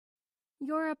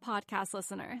You're a podcast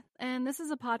listener, and this is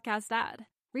a podcast ad.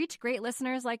 Reach great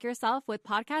listeners like yourself with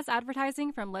podcast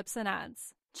advertising from Libsyn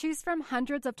Ads. Choose from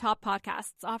hundreds of top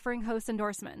podcasts offering host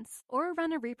endorsements, or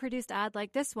run a reproduced ad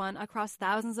like this one across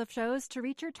thousands of shows to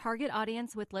reach your target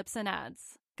audience with Libsyn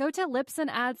Ads. Go to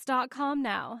libsynads.com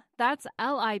now. That's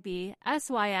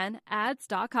LIBSYN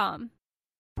ads.com.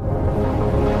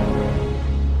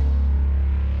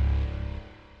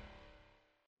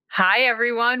 Hi,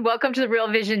 everyone. Welcome to the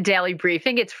Real Vision Daily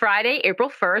Briefing. It's Friday, April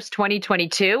 1st,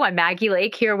 2022. I'm Maggie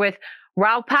Lake here with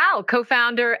Raoul Pal,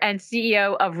 co-founder and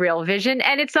CEO of Real Vision.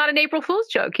 And it's not an April Fool's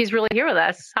joke. He's really here with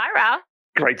us. Hi, Raoul.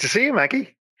 Great to see you, Maggie.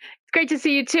 It's great to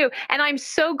see you, too. And I'm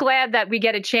so glad that we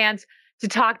get a chance to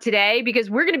talk today because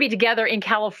we're going to be together in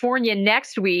California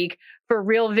next week for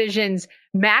Real Vision's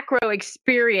macro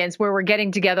experience, where we're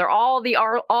getting together all the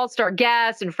all-star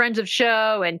guests and friends of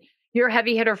show and your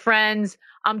heavy hitter friends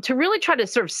to really try to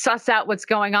sort of suss out what's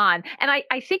going on. And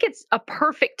I think it's a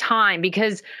perfect time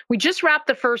because we just wrapped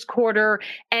the first quarter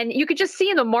and you could just see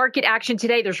in the market action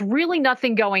today, there's really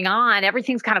nothing going on.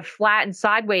 Everything's kind of flat and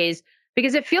sideways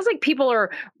because it feels like people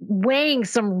are weighing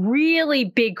some really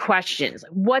big questions.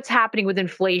 What's happening with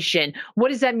inflation? What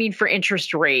does that mean for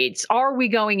interest rates? Are we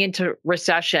going into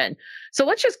recession? So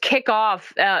let's just kick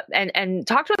off and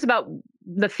talk to us about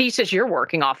the thesis you're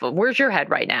working off of. Where's your head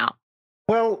right now?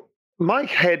 Well, my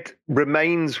head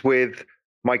remains with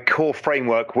my core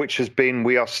framework, which has been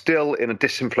we are still in a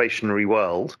disinflationary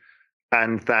world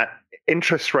and that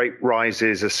interest rate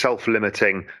rises are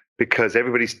self-limiting because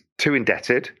everybody's too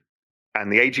indebted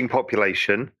and the aging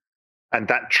population and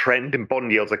that trend in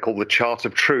bond yields I call the chart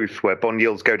of truth, where bond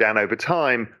yields go down over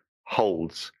time,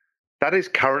 holds. That is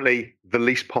currently the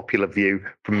least popular view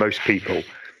from most people.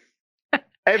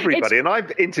 Everybody, and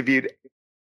I've interviewed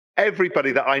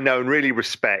everybody that I know and really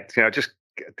respect. You know, just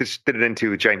did an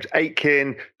interview with James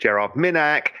Aitken, Gerard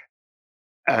Minack,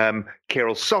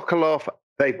 Kirill Sokolov.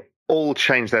 They've all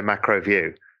changed their macro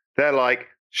view. They're like,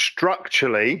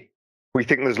 structurally, we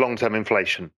think there's long-term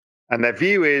inflation. And their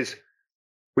view is,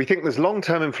 we think there's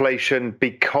long-term inflation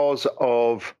because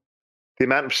of the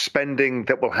amount of spending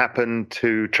that will happen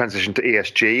to transition to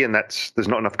ESG, and there's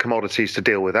not enough commodities to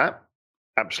deal with that.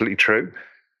 Absolutely true.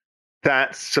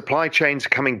 That supply chains are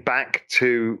coming back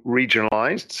to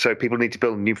regionalized, so people need to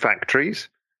build new factories.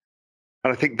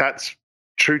 And I think that's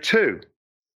true too.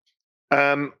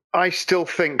 I still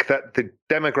think that the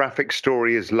demographic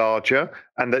story is larger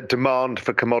and that demand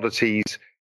for commodities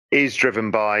is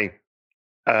driven by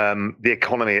the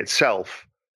economy itself.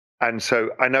 And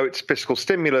so I know it's fiscal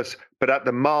stimulus, but at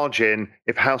the margin,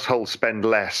 if households spend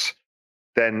less,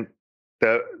 then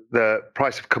the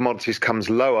price of commodities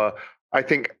comes lower. I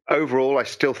think overall, I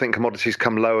still think commodities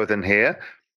come lower than here.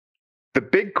 The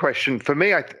big question for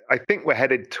me, I think we're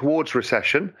headed towards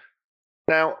recession.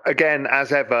 Now, again,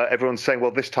 as ever, everyone's saying,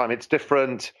 well, this time it's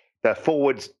different. The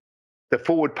forward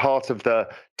part of the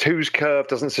twos curve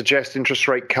doesn't suggest interest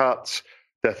rate cuts.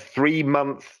 The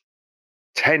 3-month,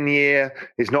 10-year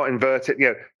is not inverted. You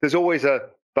know, there's always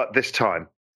but this time.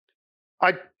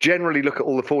 I generally look at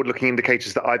all the forward-looking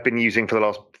indicators that I've been using for the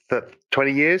last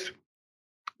 20 years.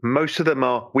 Most of them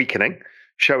are weakening,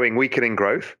 showing weakening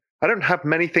growth. I don't have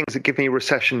many things that give me a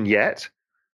recession yet.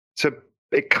 So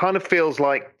it kind of feels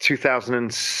like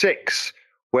 2006,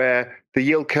 where the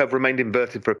yield curve remained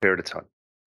inverted for a period of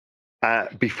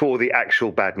time before the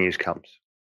actual bad news comes.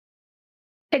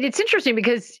 And it's interesting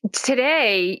because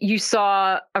today you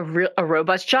saw a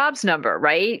robust jobs number,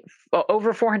 right?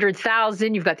 Over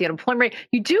 400,000. You've got the unemployment rate.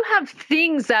 You do have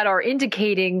things that are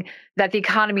indicating that the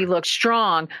economy looks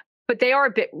strong, but they are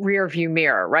a bit rear view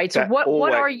mirror, right? So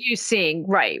what are you seeing?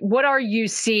 Right. What are you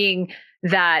seeing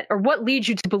that, or what leads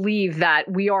you to believe that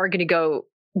we are going to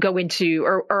go into,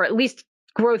 or at least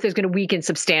growth is going to weaken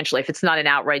substantially if it's not an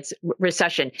outright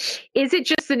recession? Is it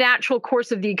just the natural course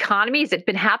of the economy? Has it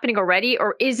been happening already,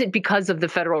 or is it because of the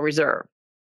Federal Reserve?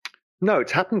 No,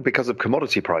 it's happened because of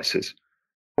commodity prices.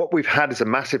 What we've had is a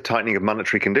massive tightening of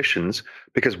monetary conditions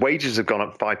because wages have gone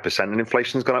up 5% and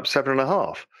inflation's gone up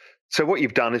 7.5%. So what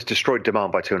you've done is destroyed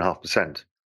demand by 2.5%.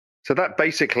 So that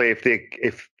basically,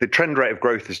 if the trend rate of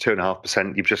growth is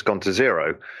 2.5%, you've just gone to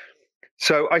zero.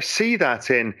 So I see that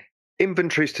in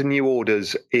inventories to new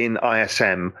orders in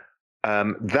ISM.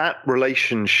 That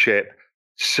relationship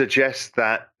suggests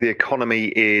that the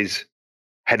economy is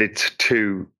headed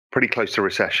to pretty close to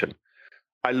recession.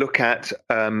 I look at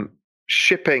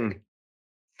shipping,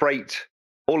 freight,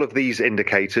 all of these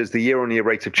indicators, the year-on-year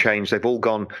rate of change, they've all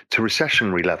gone to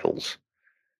recessionary levels.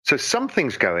 So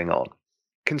something's going on.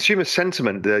 Consumer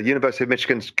sentiment, the University of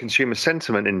Michigan's consumer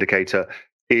sentiment indicator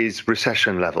is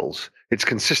recession levels. It's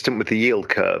consistent with the yield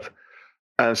curve.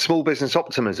 Small business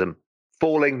optimism,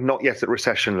 falling, not yet at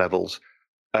recession levels.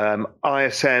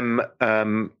 ISM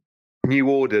new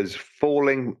orders,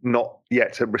 falling, not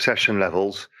yet at recession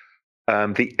levels.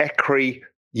 The ECRI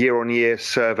year-on-year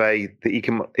survey, the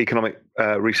Economic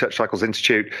Research Cycles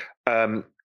Institute,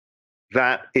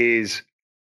 that is,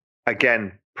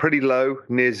 again, pretty low,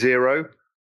 near zero.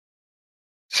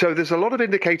 So there's a lot of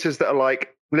indicators that are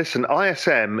like, listen,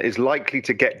 ISM is likely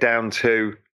to get down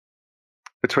to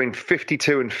between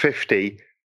 52 and 50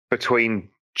 between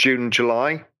June and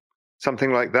July,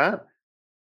 something like that.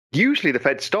 Usually the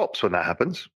Fed stops when that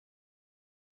happens.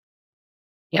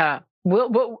 Yeah. Well,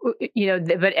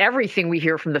 but everything we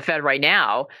hear from the Fed right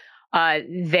now,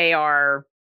 they are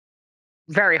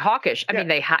very hawkish. I mean,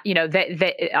 they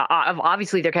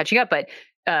obviously they're catching up, but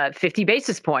 50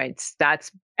 basis points,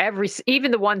 that's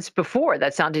even the ones before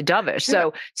that sounded dovish. Yeah.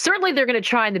 So certainly they're going to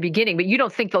try in the beginning, but you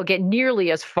don't think they'll get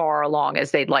nearly as far along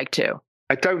as they'd like to?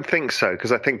 I don't think so,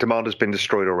 because I think demand has been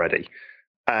destroyed already.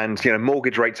 And,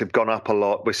 mortgage rates have gone up a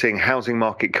lot. We're seeing housing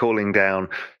market cooling down.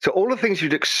 So all the things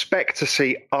you'd expect to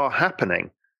see are happening.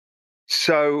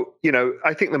 So,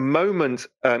 I think the moment,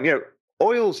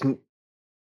 oil's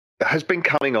has been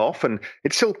coming off, and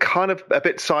it's still kind of a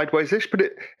bit sideways-ish, but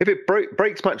if it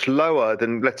breaks much lower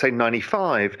than, let's say,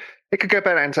 95, it could go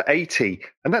back down to 80,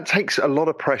 and that takes a lot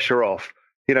of pressure off.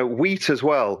 Wheat as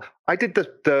well. I did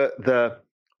the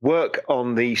work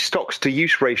on the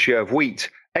stocks-to-use ratio of wheat,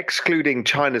 excluding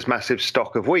China's massive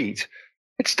stock of wheat.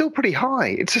 It's still pretty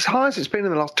high. It's as high as it's been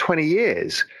in the last 20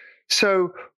 years.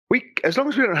 So as long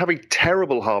as we don't have a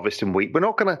terrible harvest in wheat, we're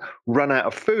not going to run out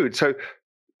of food. So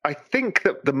I think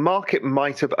that the market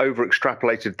might have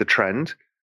over-extrapolated the trend.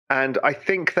 And I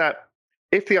think that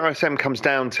if the ISM comes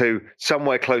down to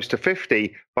somewhere close to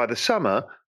 50 by the summer,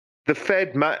 the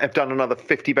Fed might have done another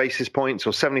 50 basis points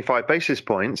or 75 basis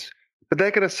points, but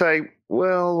they're going to say,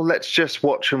 well, let's just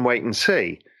watch and wait and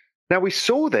see. Now, we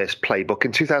saw this playbook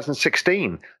in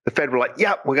 2016. The Fed were like,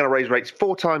 yeah, we're going to raise rates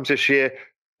 4 times this year.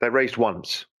 They raised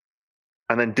once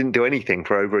and then didn't do anything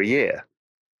for over a year.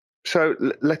 So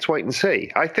let's wait and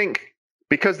see. I think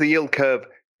because the yield curve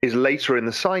is later in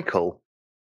the cycle,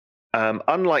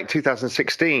 unlike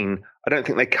 2016, I don't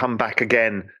think they come back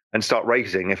again and start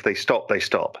raising. If they stop, they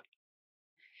stop.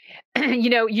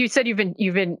 You said you're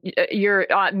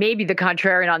maybe the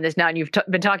contrarian on this now, and you've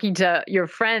been talking to your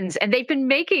friends, and they've been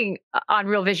making on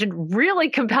Real Vision really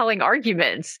compelling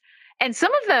arguments. And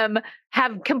some of them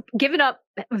have given up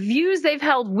views they've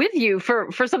held with you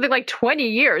for something like 20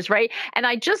 years, right? And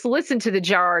I just listened to the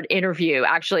Gerard interview,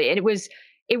 actually, and it was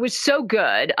so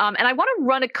good. And I want to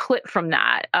run a clip from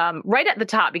that right at the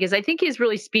top, because I think he's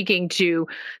really speaking to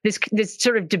this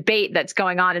sort of debate that's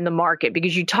going on in the market,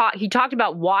 because he talked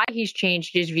about why he's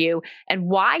changed his view and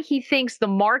why he thinks the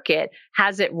market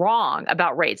has it wrong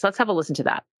about rates. Let's have a listen to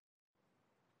that.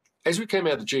 As we came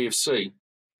out of the GFC,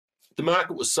 the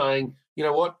market was saying, you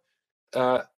know what,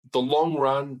 the long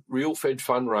run real Fed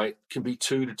fund rate can be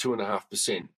 2 to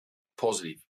 2.5%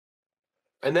 positive.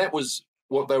 And that was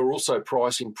what they were also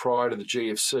pricing prior to the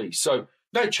GFC. So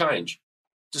no change.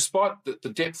 Despite the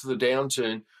depth of the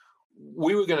downturn,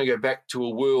 we were going to go back to a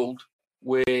world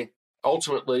where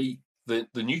ultimately the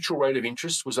neutral rate of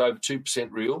interest was over 2%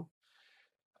 real,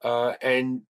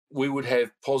 and we would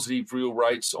have positive real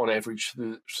rates on average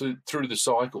through the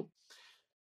cycle.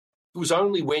 It was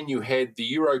only when you had the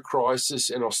euro crisis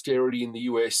and austerity in the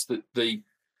US that the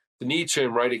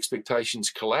near-term rate expectations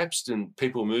collapsed and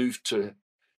people moved to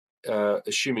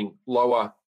assuming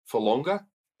lower for longer.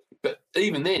 But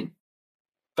even then,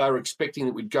 they were expecting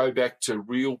that we'd go back to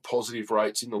real positive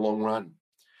rates in the long run.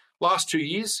 Last 2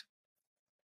 years,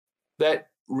 that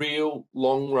real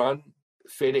long run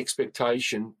Fed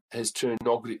expectation has turned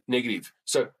negative.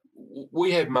 So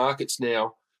we have markets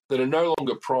now that are no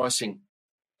longer pricing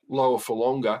lower for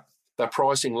longer, they're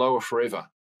pricing lower forever.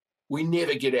 We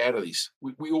never get out of this.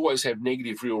 We always have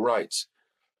negative real rates.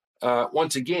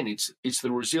 Once again, it's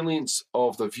the resilience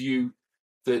of the view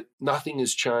that nothing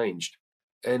has changed.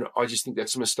 And I just think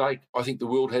that's a mistake. I think the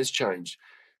world has changed.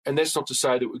 And that's not to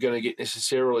say that we're going to get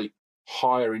necessarily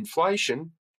higher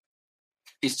inflation.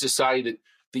 It's to say that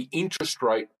the interest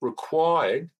rate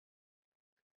required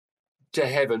to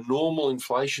have a normal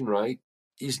inflation rate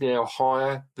is now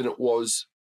higher than it was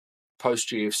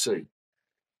post-GFC.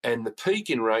 And the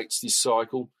peak in rates this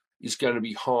cycle is going to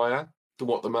be higher than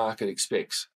what the market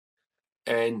expects.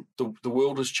 And the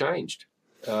world has changed.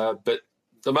 But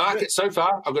the market so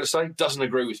far, I've got to say, doesn't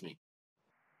agree with me.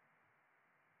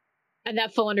 And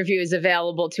that full interview is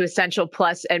available to Essential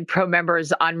Plus and Pro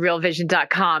members on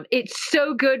realvision.com. It's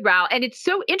so good, Raoul. And it's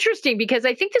so interesting because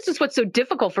I think this is what's so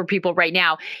difficult for people right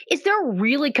now, is there are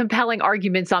really compelling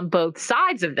arguments on both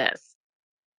sides of this.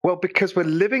 Well, because we're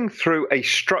living through a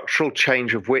structural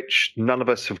change of which none of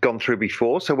us have gone through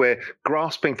before. So we're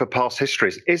grasping for past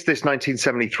histories. Is this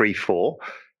 1973-4,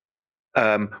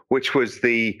 which was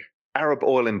the Arab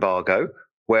oil embargo,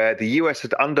 where the US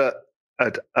had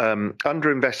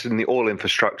underinvested in the oil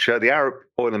infrastructure. The Arab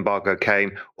oil embargo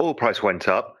came, oil price went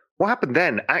up. What happened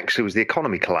then actually was the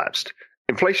economy collapsed.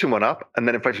 Inflation went up, and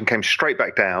then inflation came straight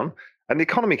back down, and the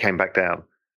economy came back down.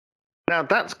 Now,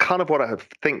 that's kind of what I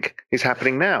think is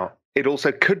happening now. It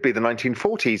also could be the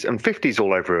 1940s and 50s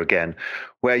all over again,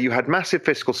 where you had massive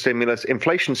fiscal stimulus.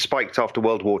 Inflation spiked after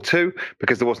World War II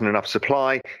because there wasn't enough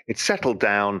supply. It settled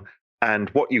down, and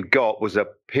what you got was a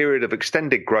period of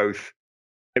extended growth.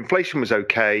 Inflation was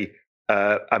okay,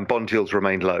 and bond yields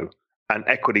remained low, and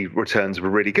equity returns were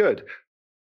really good.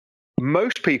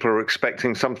 Most people are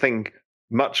expecting something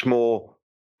much more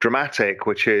dramatic,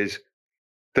 which is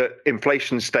that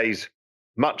inflation stays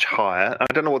much higher. I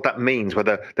don't know what that means,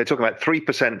 whether they're talking about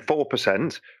 3%,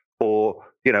 4%, or,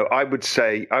 I would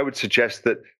suggest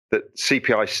that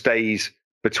CPI stays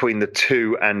between the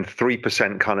 2 and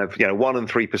 3% kind of, 1 and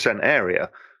 3% area.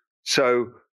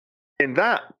 So in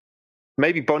that,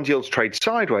 maybe bond yields trade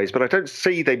sideways, but I don't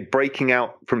see they breaking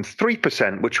out from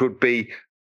 3%, which would be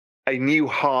a new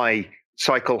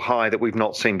cycle high that we've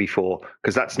not seen before,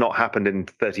 because that's not happened in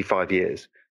 35 years.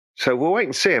 So we'll wait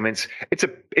and see. I mean,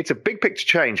 it's a big picture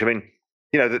change. I mean,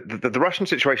 the Russian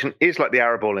situation is like the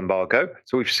Arab oil embargo.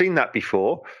 So we've seen that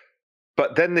before.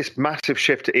 But then this massive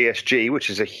shift to ESG, which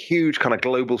is a huge kind of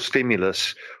global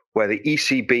stimulus where the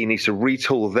ECB needs to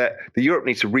retool Europe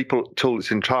needs to retool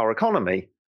its entire economy.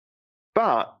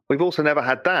 But we've also never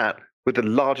had that with the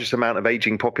largest amount of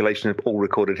aging population of all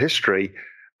recorded history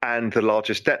and the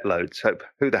largest debt load. So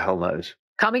who the hell knows?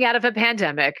 Coming out of a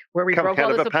pandemic where we broke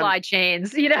all the supply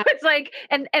chains, it's like,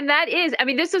 and that is, I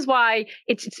mean, this is why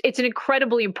it's an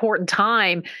incredibly important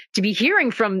time to be hearing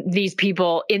from these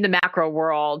people in the macro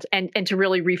world and to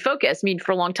really refocus. I mean,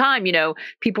 for a long time,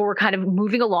 people were kind of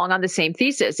moving along on the same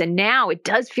thesis. And now it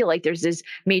does feel like there's this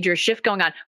major shift going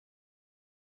on.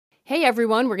 Hey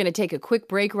everyone, we're going to take a quick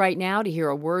break right now to hear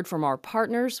a word from our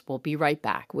partners. We'll be right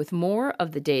back with more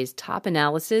of the day's top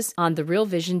analysis on the Real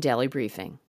Vision Daily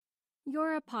Briefing.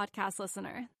 You're a podcast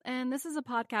listener, and this is a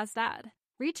podcast ad.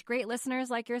 Reach great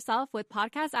listeners like yourself with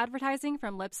podcast advertising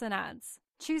from Libsyn Ads.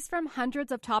 Choose from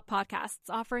hundreds of top podcasts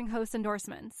offering host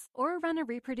endorsements, or run a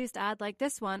reproduced ad like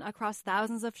this one across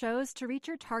thousands of shows to reach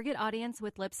your target audience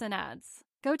with Libsyn Ads.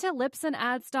 Go to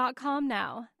libsynads.com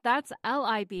now. That's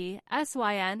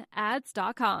LIBSYN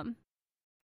ads.com.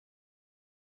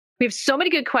 We have so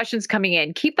many good questions coming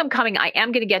in. Keep them coming. I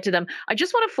am going to get to them. I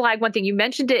just want to flag one thing. You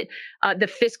mentioned it, the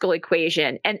fiscal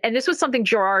equation. And this was something,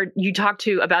 Gerard, you talked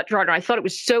about, Gerard, and I thought it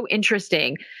was so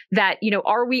interesting that,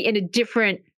 are we in a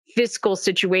different fiscal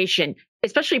situation,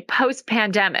 especially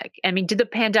post-pandemic? I mean, did the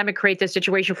pandemic create this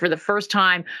situation for the first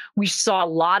time? We saw a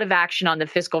lot of action on the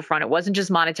fiscal front. It wasn't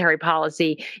just monetary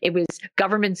policy. It was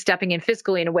government stepping in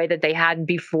fiscally in a way that they hadn't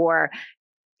before.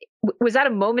 Was that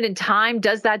a moment in time?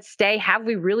 Does that stay? Have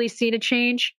we really seen a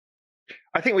change?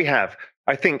 I think we have.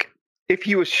 I think if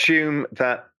you assume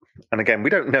that, and again, we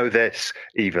don't know this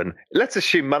even, let's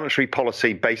assume monetary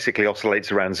policy basically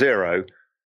oscillates around zero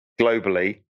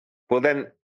globally, well, then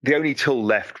the only tool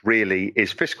left really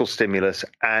is fiscal stimulus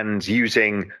and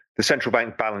using the central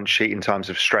bank balance sheet in times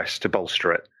of stress to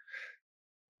bolster it.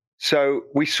 So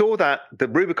we saw that the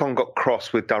Rubicon got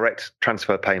crossed with direct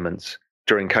transfer payments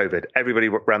during COVID. Everybody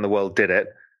around the world did it.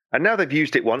 And now they've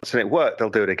used it once and it worked, they'll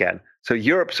do it again. So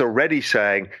Europe's already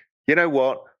saying, you know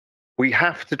what, we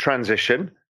have to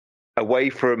transition away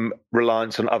from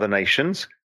reliance on other nations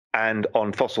and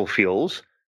on fossil fuels.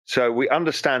 So we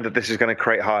understand that this is going to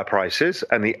create higher prices.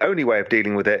 And the only way of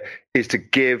dealing with it is to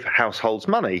give households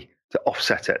money to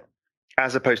offset it,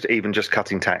 as opposed to even just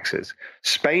cutting taxes.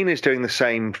 Spain is doing the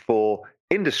same for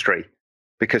industry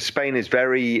because Spain is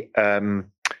very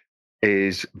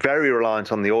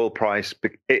reliant on the oil price.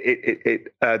 They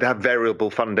have variable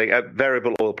funding,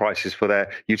 variable oil prices for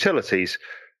their utilities.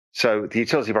 So the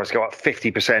utility prices go up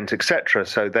 50%, et cetera.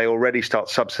 So they already start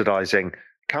subsidizing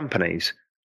companies.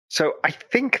 So I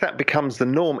think that becomes the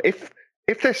norm. If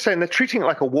they're saying they're treating it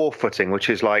like a war footing, which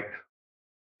is like,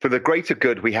 for the greater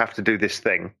good, we have to do this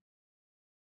thing.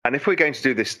 And if we're going to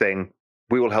do this thing,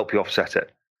 we will help you offset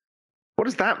it. What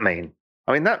does that mean?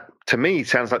 I mean, that to me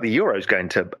sounds like the euro is going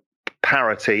to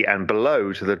parity and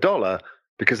below to the dollar,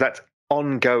 because that's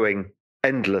ongoing,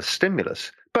 endless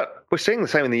stimulus. But we're seeing the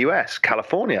same in the US.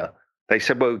 California, they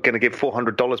said we're going to give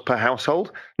 $400 per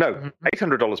household. No,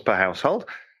 $800 per household.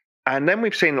 And then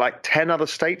we've seen like 10 other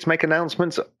states make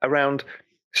announcements around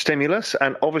stimulus.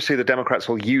 And obviously the Democrats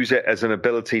will use it as an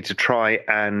ability to try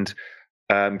and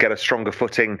get a stronger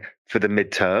footing for the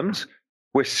midterms.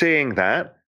 We're seeing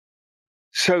that.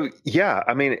 So, yeah,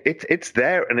 I mean, it's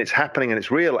there and it's happening and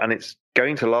it's real and it's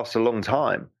going to last a long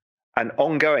time. And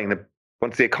ongoing,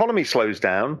 once the economy slows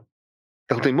down,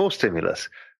 they'll do more stimulus.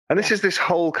 And this is this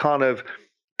whole kind of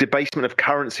debasement of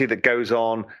currency that goes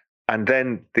on. And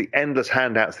then the endless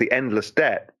handouts, the endless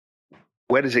debt.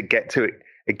 Where does it get to?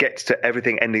 It gets to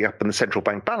everything ending up in the central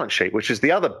bank balance sheet, which is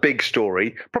the other big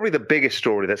story, probably the biggest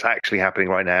story that's actually happening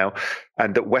right now,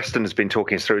 and that Weston has been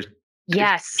talking us through is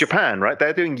Japan, right?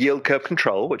 They're doing yield curve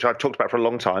control, which I've talked about for a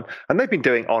long time, and they've been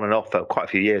doing on and off for quite a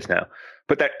few years now.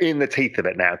 But they're in the teeth of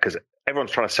it now because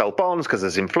everyone's trying to sell bonds because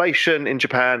there's inflation in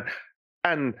Japan,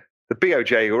 and the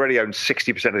BOJ, who already owns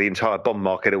 60% of the entire bond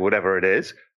market or whatever it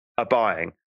is, are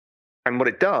buying. And what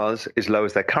it does is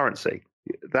lowers their currency.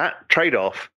 That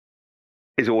trade-off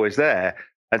is always there.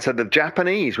 And so the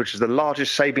Japanese, which is the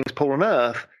largest savings pool on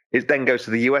earth, then goes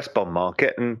to the US bond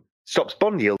market and stops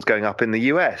bond yields going up in the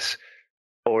US,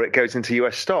 or it goes into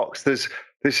US stocks. There's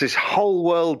this whole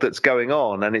world that's going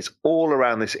on, and it's all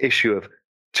around this issue of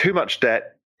too much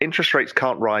debt, interest rates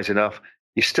can't rise enough,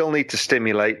 you still need to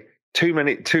stimulate, too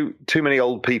many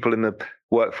old people in the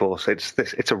workforce.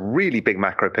 It's a really big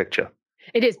macro picture.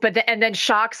 It is, and then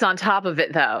shocks on top of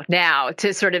it, though, now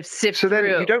to sort of sift through. So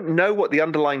then you don't know what the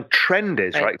underlying trend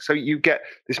is, right? So you get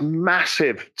this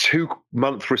massive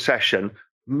 2-month recession,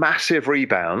 massive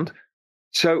rebound.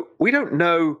 So we don't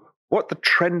know what the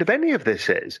trend of any of this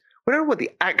is. We don't know what the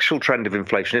actual trend of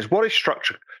inflation is. What is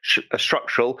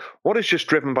structural? What is just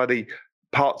driven by the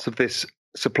parts of this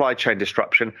supply chain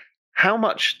disruption? How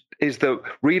much is the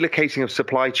relocating of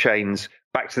supply chains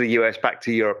back to the US, back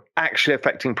to Europe, actually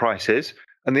affecting prices?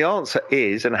 And the answer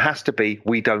is, and has to be,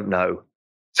 we don't know.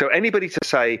 So anybody to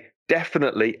say,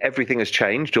 definitely everything has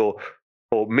changed, or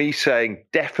me saying,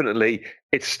 definitely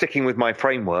it's sticking with my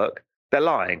framework, they're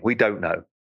lying. We don't know.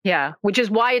 Yeah, which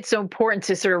is why it's so important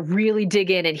to sort of really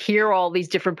dig in and hear all these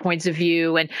different points of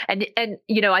view. And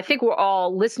I think we're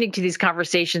all listening to these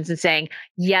conversations and saying,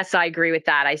 yes, I agree with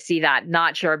that. I see that.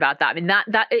 Not sure about that. I mean,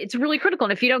 that it's really critical.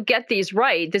 And if you don't get these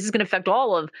right, this is going to affect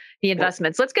all of the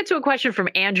investments. Let's get to a question from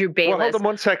Andrew Bayless. Well, hold on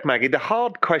one sec, Maggie. The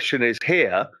hard question is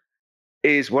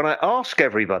when I ask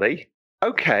everybody,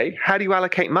 okay, how do you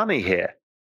allocate money here?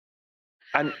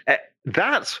 And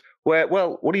that's where,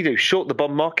 well, what do you do? Short the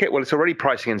bond market? Well, it's already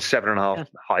pricing in 7.5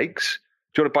 hikes.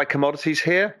 Do you want to buy commodities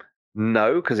here?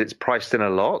 No, because it's priced in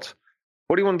a lot.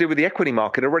 What do you want to do with the equity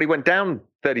market? It already went down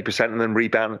 30% and then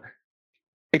rebound.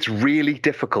 It's really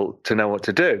difficult to know what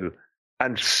to do.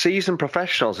 And seasoned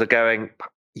professionals are going,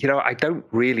 I don't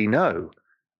really know.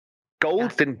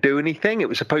 Gold didn't do anything. It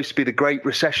was supposed to be the great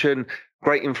recession,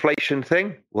 great inflation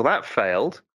thing. Well, that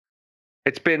failed.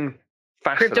 It's been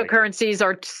fascinating. Cryptocurrencies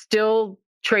are still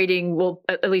trading, well,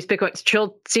 at least Bitcoin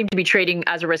still seem to be trading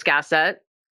as a risk asset.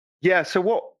 Yeah. So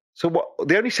what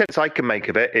the only sense I can make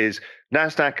of it is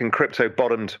NASDAQ and crypto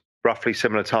bottomed roughly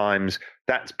similar times.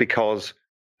 That's because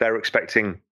they're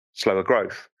expecting slower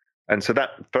growth. And so that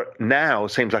for now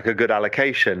seems like a good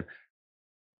allocation.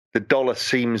 The dollar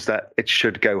seems that it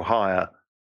should go higher,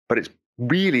 but it's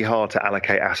really hard to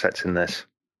allocate assets in this.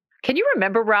 Can you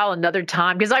remember, Raoul, another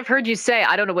time? Because I've heard you say,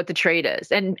 I don't know what the trade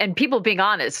is. And people being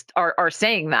honest are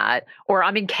saying that, or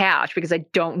I'm in cash because I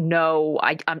don't know.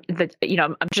 I'm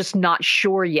just not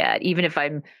sure yet. Even if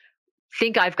I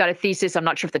think I've got a thesis, I'm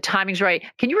not sure if the timing's right.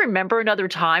 Can you remember another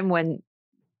time when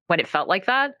it felt like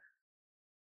that?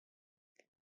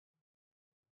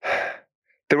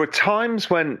 There were times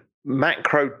when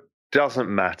macro doesn't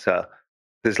matter.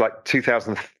 There's like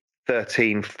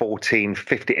 2013, 14,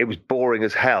 15, it was boring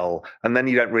as hell. And then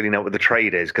you don't really know what the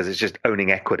trade is because it's just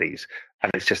owning equities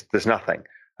and it's just, there's nothing.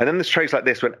 And then there's trades like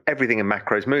this when everything in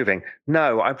macro is moving.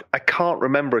 No, I can't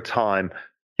remember a time,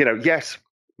 yes,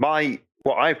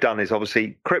 what I've done is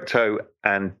obviously crypto,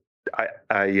 and I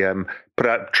put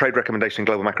out a trade recommendation in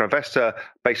Global Macro Investor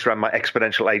based around my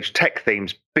exponential age tech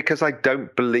themes, because I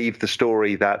don't believe the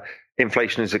story that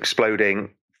inflation is exploding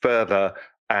further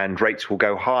and rates will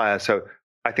go higher. So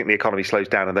I think the economy slows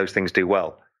down and those things do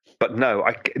well. But no,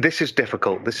 this is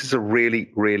difficult. This is a really,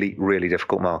 really, really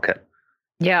difficult market.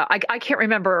 Yeah, I can't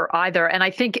remember either. And I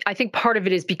think part of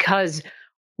it is because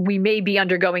we may be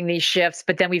undergoing these shifts,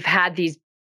 but then we've had these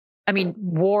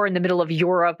war in the middle of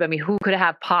Europe. Who could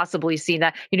have possibly seen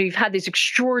that? You've had these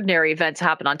extraordinary events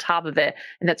happen on top of it,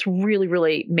 and that's really,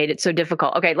 really made it so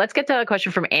difficult. Okay, let's get to a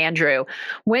question from Andrew.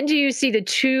 When do you see the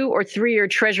 2 or 3 year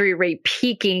Treasury rate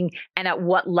peaking, and at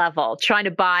what level? Trying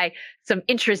to buy some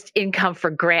interest income for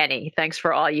Granny. Thanks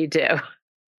for all you do.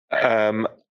 I'm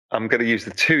going to use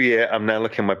the 2 year. I'm now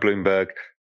looking at my Bloomberg,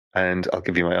 and I'll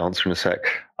give you my answer in a sec.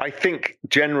 I think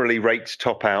generally rates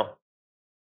top out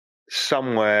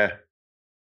somewhere,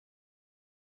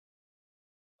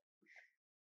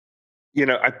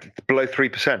 below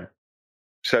 3%.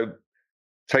 So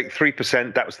take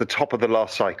 3%, that was the top of the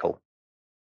last cycle.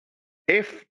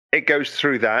 If it goes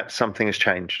through that, something has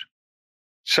changed.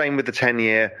 Same with the 10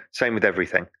 year, same with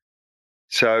everything.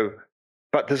 So,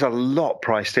 but there's a lot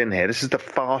priced in here. This is the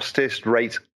fastest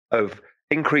rate of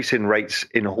increase in rates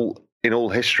in all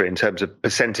history in terms of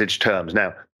percentage terms.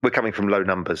 Now, we're coming from low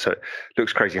numbers, so it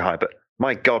looks crazy high, but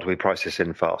my God, we price this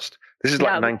in fast. This is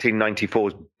like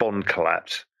 1994's bond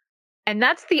collapse. And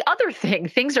that's the other thing.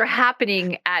 Things are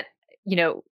happening at,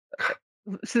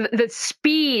 so the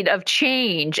speed of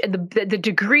change and the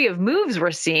degree of moves we're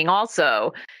seeing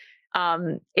also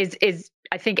is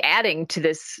I think adding to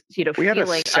this, we feeling. We had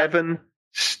a 7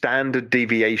 standard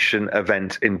deviation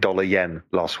event in dollar yen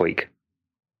last week.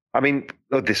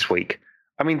 Or this week.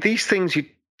 These things,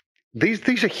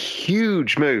 these are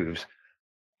huge moves.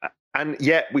 And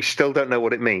yet we still don't know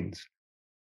what it means.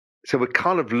 So we're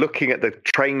kind of looking at the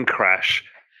train crash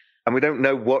and we don't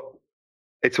know what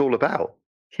it's all about.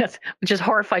 Yes, just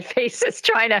horrified faces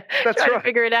trying to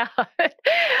figure it out.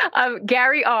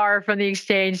 Gary R. from The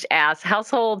Exchange asks,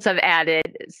 households have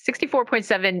added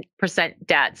 64.7%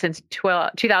 debt since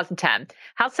 2010.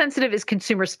 How sensitive is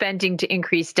consumer spending to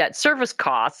increased debt service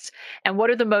costs? And what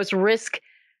are the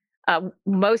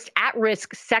most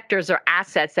at-risk sectors or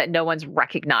assets that no one's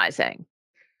recognizing?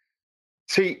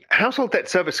 See, household debt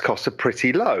service costs are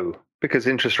pretty low because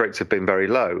interest rates have been very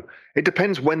low. It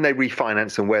depends when they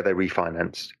refinance and where they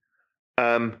refinanced.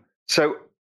 So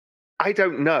I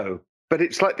don't know, but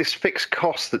it's like this fixed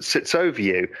cost that sits over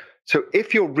you. So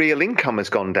if your real income has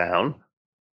gone down,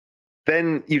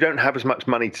 then you don't have as much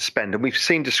money to spend. And we've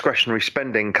seen discretionary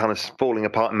spending kind of falling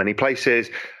apart in many places.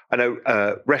 I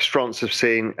know restaurants have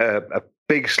seen a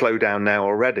big slowdown now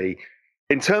already.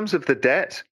 In terms of the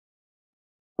debt,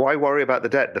 why worry about the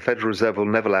debt? The Federal Reserve will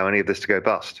never allow any of this to go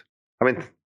bust.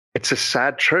 It's a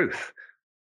sad truth.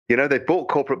 They've bought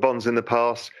corporate bonds in the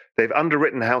past. They've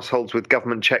underwritten households with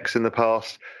government checks in the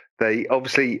past. They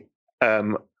obviously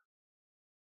buy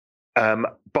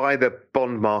the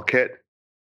bond market.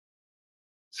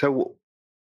 So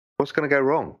what's going to go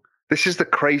wrong? This is the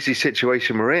crazy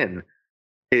situation we're in,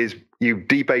 is you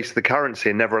debase the currency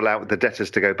and never allow the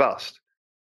debtors to go bust.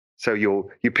 So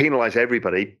you penalize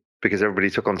everybody because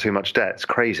everybody took on too much debt. It's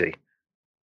crazy.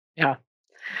 Yeah.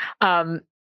 And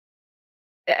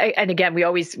again, we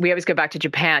always go back to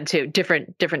Japan too,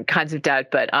 different kinds of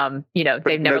debt, but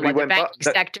they've never let the banking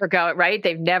sector go, right?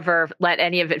 They've never let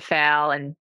any of it fail,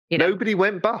 and nobody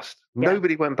went bust. Yeah.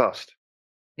 Nobody went bust.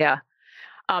 Yeah.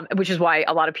 Which is why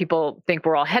a lot of people think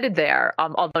we're all headed there.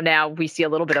 Although now we see a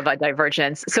little bit of a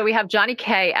divergence. So we have Johnny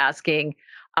K asking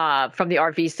from the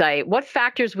RV site, what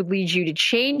factors would lead you to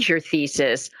change your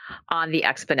thesis on the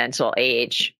exponential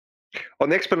age? On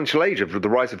the exponential age of the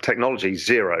rise of technology,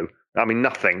 zero.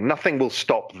 Nothing will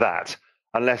stop that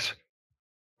unless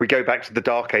we go back to the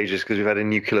dark ages because we've had a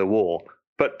nuclear war.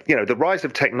 But, the rise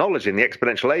of technology in the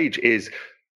exponential age is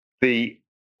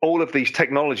all of these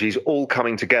technologies all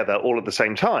coming together all at the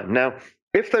same time. Now,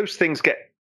 if those things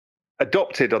get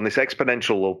adopted on this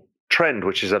exponential trend,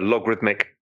 which is a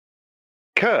logarithmic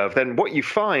curve, then what you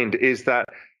find is that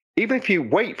even if you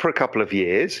wait for a couple of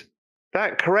years,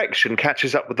 that correction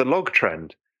catches up with the log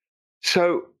trend.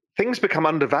 So things become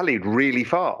undervalued really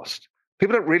fast.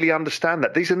 People don't really understand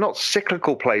that. These are not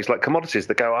cyclical plays like commodities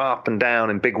that go up and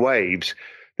down in big waves.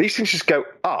 These things just go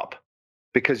up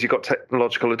because you've got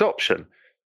technological adoption.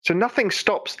 So nothing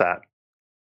stops that.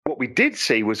 What we did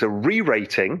see was a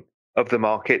re-rating of the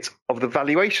markets of the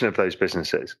valuation of those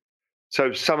businesses.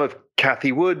 So some of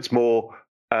Cathie Wood's more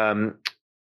further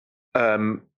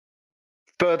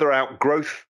out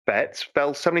growth bets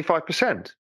fell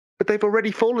 75%, but they've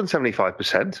already fallen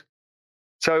 75%.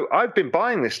 So I've been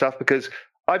buying this stuff because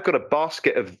I've got a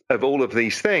basket of all of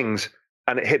these things,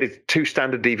 and it hit 2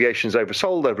 standard deviations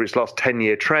oversold over its last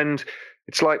 10-year trend.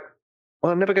 It's like,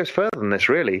 well, it never goes further than this,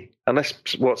 really, unless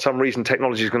some reason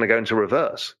technology is going to go into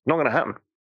reverse. Not going to happen.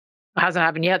 It hasn't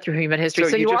happened yet through human history.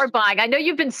 So you are buying. I know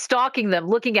you've been stalking them,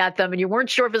 looking at them, and you weren't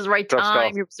sure if it was the right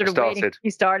time. You're sort of waiting.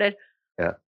 You started.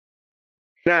 Yeah.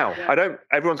 Now,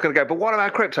 everyone's going to go, but what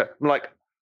about crypto? I'm like,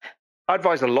 I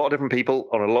advise a lot of different people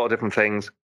on a lot of different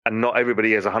things, and not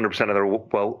everybody has 100% of their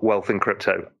wealth in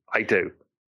crypto. I do.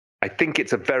 I think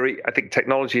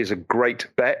technology is a great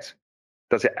bet.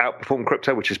 Does it outperform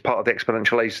crypto, which is part of the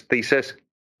exponential thesis?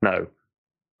 No.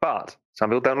 But some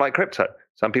people don't like crypto.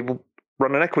 Some people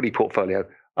run an equity portfolio.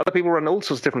 Other people run all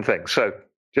sorts of different things. So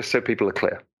just so people are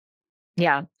clear.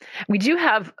 Yeah, we do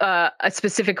have a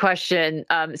specific question,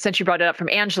 since you brought it up, from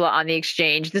Angela on the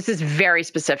exchange. This is very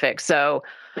specific. So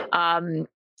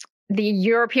the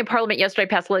European Parliament yesterday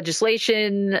passed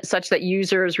legislation such that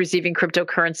users receiving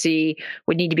cryptocurrency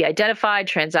would need to be identified,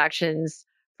 transactions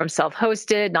from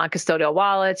self-hosted, non-custodial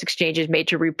wallets, exchanges made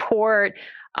to report.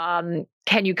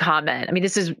 Can you comment? I mean,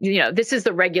 this is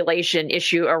the regulation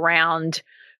issue around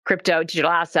crypto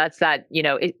digital assets that,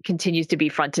 it continues to be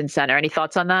front and center. Any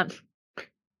thoughts on that?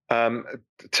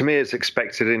 To me, it's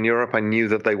expected in Europe. I knew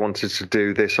that they wanted to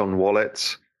do this on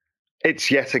wallets.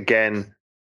 It's yet again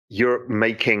Europe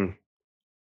making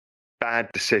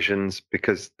bad decisions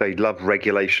because they love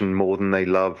regulation more than they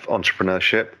love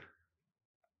entrepreneurship.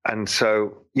 And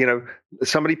so,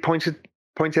 somebody pointed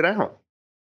out,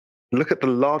 look at the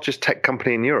largest tech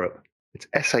company in Europe. It's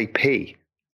SAP.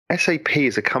 SAP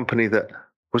is a company that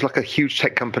was like a huge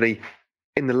tech company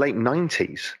in the late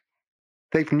 90s.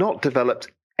 They've not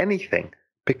developed anything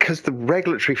because the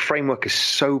regulatory framework is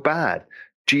so bad.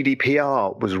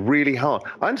 GDPR was really hard.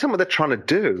 I understand what they're trying to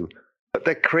do, but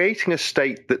they're creating a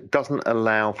state that doesn't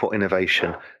allow for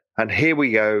innovation. And here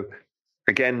we go,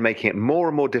 again, making it more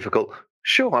and more difficult.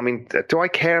 Sure, I mean, do I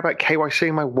care about KYC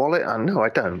in my wallet? No, I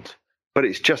don't. But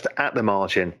it's just at the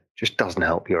margin, just doesn't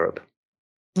help Europe.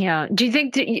 Yeah. Do you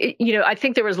think, I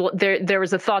think there was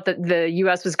a thought that the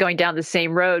U.S. was going down the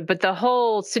same road, but the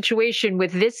whole situation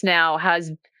with this now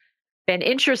has been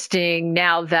interesting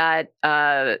now that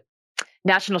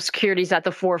national security is at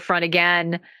the forefront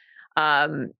again.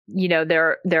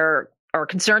 There are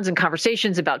concerns and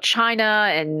conversations about China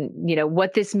and,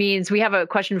 what this means. We have a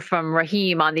question from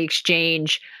Raheem on the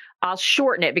exchange. I'll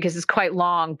shorten it because it's quite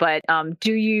long, but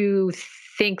do you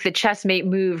think the chessmate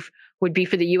move would be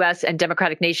for the U.S. and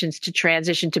democratic nations to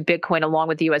transition to Bitcoin along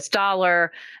with the U.S.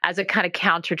 dollar as a kind of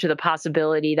counter to the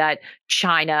possibility that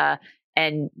China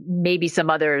and maybe some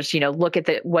others, look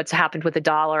at what's happened with the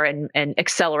dollar and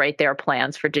accelerate their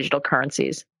plans for digital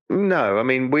currencies? No, I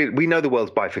mean, we know the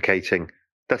world's bifurcating.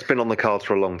 That's been on the cards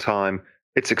for a long time.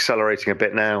 It's accelerating a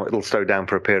bit now. It'll slow down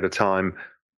for a period of time.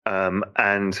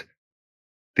 And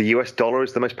the US dollar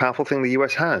is the most powerful thing the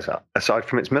US has, aside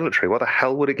from its military. Why the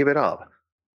hell would it give it up?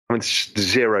 I mean, it's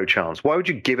zero chance. Why would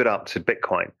you give it up to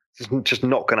Bitcoin? It's just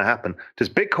not going to happen. Does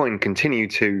Bitcoin continue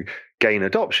to gain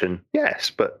adoption?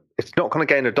 Yes, but it's not going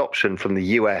to gain adoption from the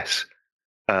US.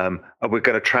 And we're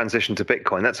going to transition to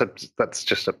Bitcoin. It's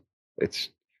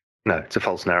a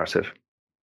false narrative.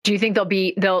 Do you think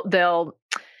they'll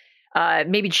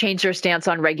maybe change their stance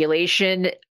on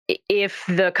regulation if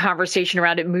the conversation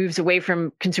around it moves away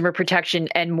from consumer protection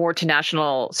and more to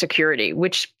national security,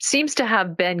 which seems to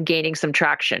have been gaining some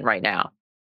traction right now?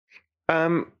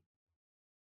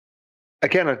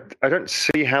 Again, I don't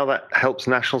see how that helps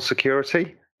national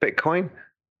security, Bitcoin.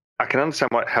 I can understand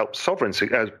why it helps sovereign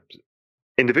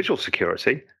individual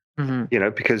security,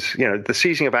 because, the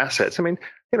seizing of assets. I mean,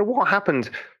 what happened?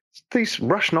 These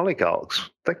Russian oligarchs,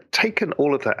 they've taken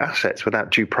all of their assets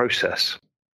without due process.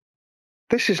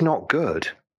 This is not good.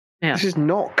 Yeah. This is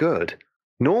not good.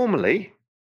 Normally,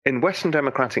 in Western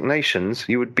democratic nations,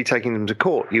 you would be taking them to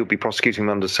court. You would be prosecuting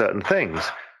them under certain things.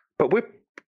 But we're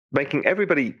making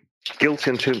everybody guilty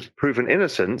until proven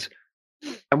innocent.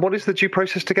 And what is the due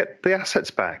process to get the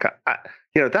assets back?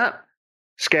 That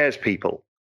scares people.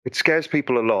 It scares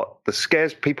people a lot. It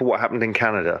scares people what happened in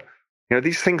Canada.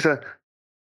 These things are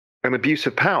an abuse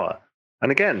of power.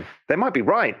 And again, they might be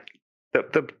right.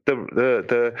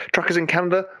 The truckers in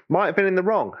Canada might have been in the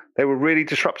wrong. They were really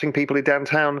disrupting people in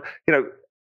downtown.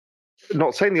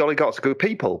 Not saying the oligarchs are good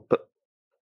people, but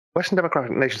Western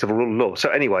democratic nations have a rule of law. So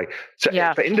anyway,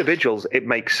 for individuals, it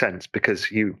makes sense because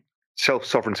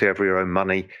self-sovereignty over your own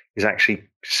money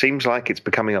seems like it's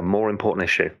becoming a more important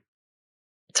issue.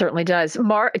 It certainly does.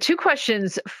 Mark, two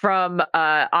questions from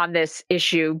on this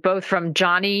issue, both from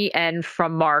Johnny and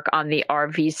from Mark on the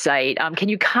RV site. Can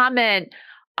you comment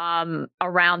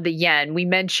around the yen? We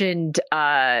mentioned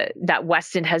that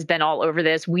Weston has been all over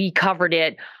this. We covered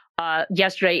it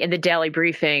yesterday in the daily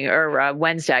briefing, or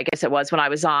Wednesday, I guess it was, when I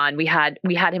was on. We had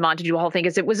him on to do a whole thing,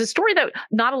 because it was a story that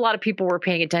not a lot of people were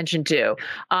paying attention to.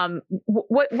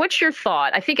 What's your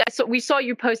thought? I think we saw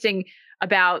you posting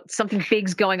about something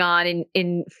big's going on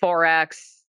in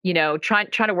Forex. trying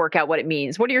to work out what it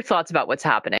means. What are your thoughts about what's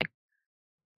happening?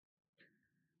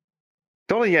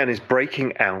 Dollar yen is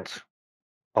breaking out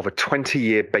of a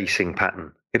 20-year basing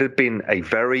pattern. It had been a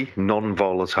very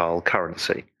non-volatile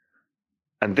currency.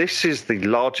 And this is the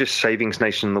largest savings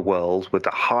nation in the world with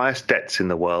the highest debts in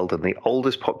the world and the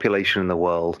oldest population in the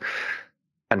world.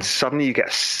 And suddenly you get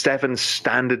a 7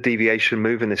 standard deviation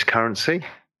move in this currency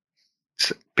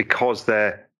because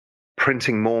they're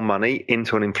printing more money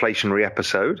into an inflationary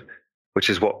episode, which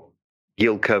is what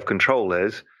yield curve control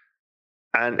is.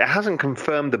 And it hasn't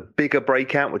confirmed the bigger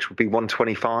breakout, which would be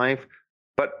 125.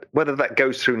 But whether that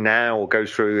goes through now or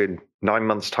goes through in 9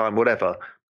 months' time, whatever,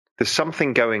 there's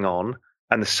something going on.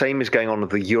 And the same is going on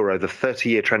with the euro, the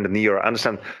 30-year trend in the euro. I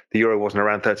understand the euro wasn't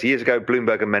around 30 years ago.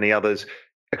 Bloomberg and many others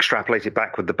extrapolated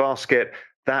back with the basket.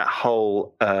 That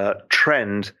whole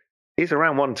trend is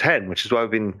around 110, which is why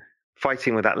we've been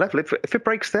fighting with that level. If it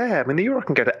breaks there, I mean, the euro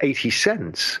can go to 80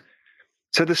 cents.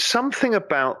 So there's something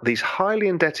about these highly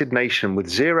indebted nations with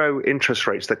zero interest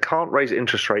rates that can't raise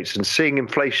interest rates and seeing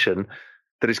inflation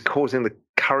that is causing the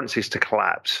currencies to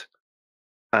collapse.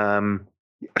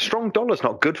 A strong dollar is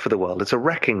not good for the world. It's a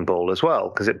wrecking ball as well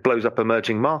because it blows up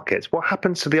emerging markets. What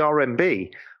happens to the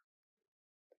RMB?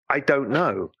 I don't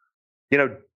know.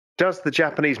 Does the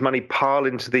Japanese money pile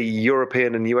into the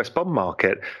European and US bond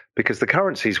market because the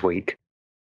currency's weak?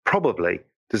 Probably.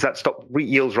 Does that stop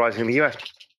yields rising in the US?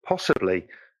 Possibly.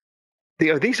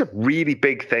 These are really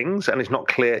big things, and it's not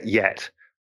clear yet,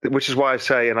 which is why I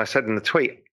say, and I said in the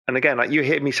tweet, and again, you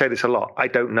hear me say this a lot, I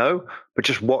don't know, but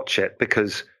just watch it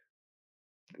because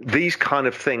these kind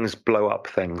of things blow up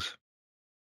things.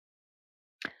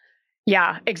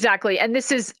 Yeah, exactly. And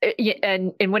this is,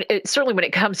 and certainly when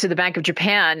it comes to the Bank of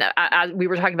Japan, as we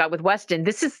were talking about with Weston,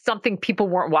 this is something people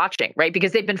weren't watching, right?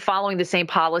 Because they've been following the same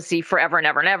policy forever and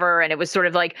ever and ever. And it was sort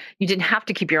of like, you didn't have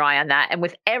to keep your eye on that. And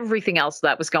with everything else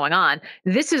that was going on,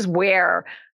 this is where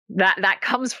that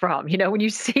comes from. When you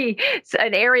see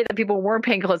an area that people weren't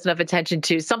paying close enough attention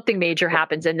to, something major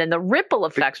happens. And then the ripple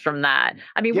effects from that.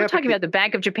 I mean, we're talking about the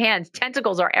Bank of Japan's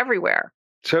tentacles are everywhere.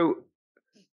 So,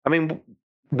 I mean,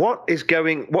 what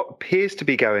appears to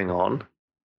be going on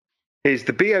is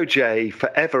the BOJ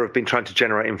forever have been trying to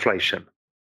generate inflation.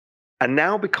 And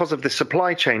now because of the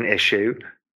supply chain issue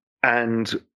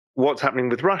and what's happening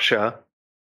with Russia,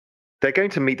 they're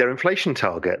going to meet their inflation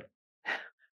target.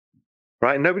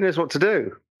 Right? And nobody knows what to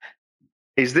do.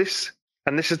 Is this,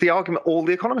 and this is the argument all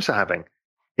the economists are having,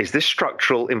 is this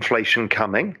structural inflation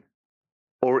coming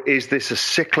or is this a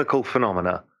cyclical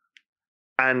phenomena?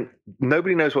 And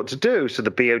nobody knows what to do. So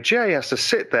the BOJ has to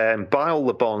sit there and buy all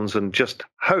the bonds and just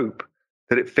hope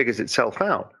that it figures itself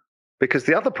out. Because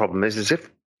the other problem is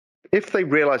if they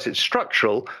realize it's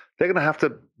structural, they're going to have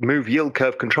to move yield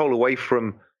curve control away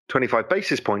from 25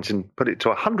 basis points and put it to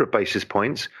 100 basis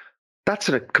points. That's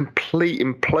a complete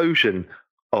implosion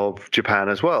of Japan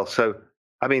as well. So,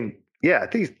 I mean, yeah,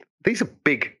 these are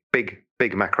big, big,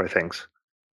 big macro things.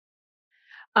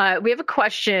 We have a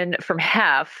question from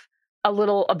Hef,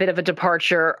 a bit of a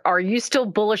departure. Are you still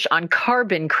bullish on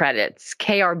carbon credits,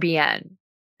 KRBN?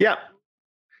 Yeah.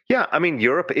 I mean,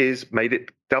 Europe is made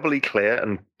it doubly clear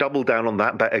and double down on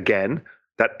that bet again,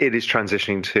 that it is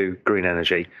transitioning to green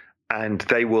energy. And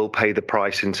they will pay the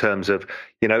price in terms of,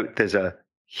 there's a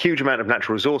huge amount of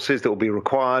natural resources that will be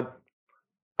required.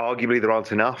 Arguably, there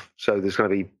aren't enough. So there's going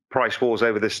to be price wars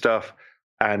over this stuff.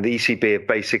 And the ECB have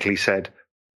basically said,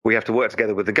 we have to work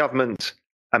together with the government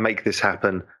and make this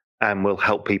happen. And we'll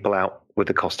help people out with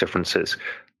the cost differences.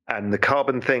 And the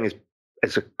carbon thing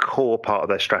is a core part of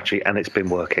their strategy, and it's been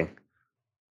working.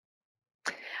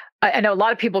 I know a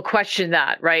lot of people question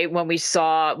that, right? When we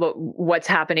saw what's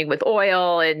happening with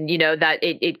oil and, that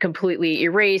it completely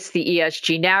erased the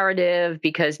ESG narrative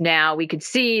because now we could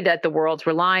see that the world's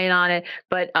relying on it.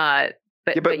 But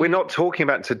we're not talking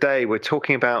about today. We're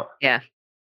talking about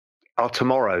our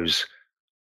tomorrows.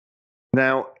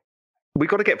 Now, we've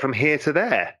got to get from here to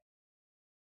there.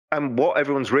 And what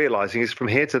everyone's realizing is from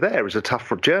here to there is a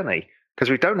tough journey because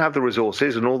we don't have the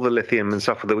resources and all the lithium and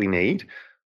stuff that we need.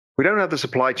 We don't have the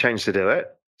supply chains to do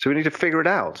it, so we need to figure it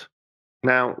out.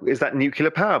 Now, is that nuclear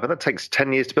power? But that takes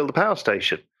 10 years to build a power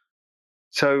station.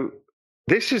 So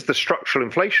this is the structural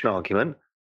inflation argument,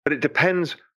 but it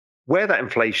depends where that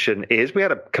inflation is. We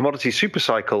had a commodity super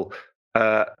cycle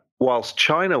whilst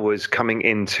China was coming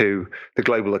into the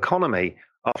global economy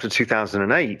after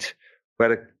 2008.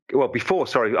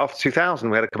 After 2000,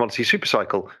 we had a commodity super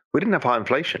cycle. We didn't have high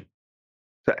inflation.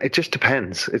 So it just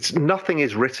depends. Nothing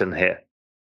is written here.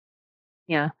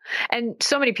 Yeah. And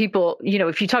so many people,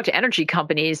 if you talk to energy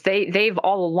companies, they've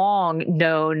all along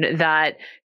known that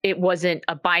it wasn't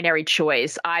a binary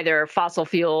choice, either fossil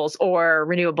fuels or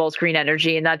renewables, green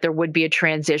energy, and that there would be a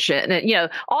transition. And,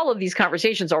 all of these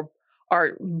conversations are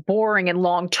boring and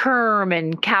long-term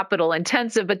and capital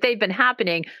intensive, but they've been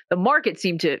happening. The market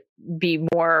seemed to be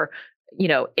more,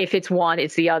 if it's one,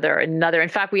 it's the other, and another. In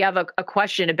fact, we have a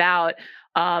question about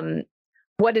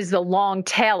what is the long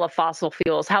tail of fossil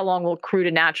fuels? How long will crude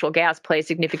and natural gas play a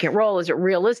significant role? Is it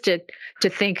realistic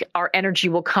to think our energy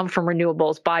will come from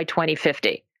renewables by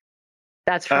 2050?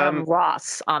 That's from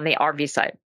Ross on the RV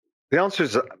site. The answer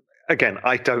is, again,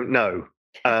 I don't know.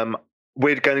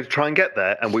 We're going to try and get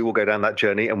there, and we will go down that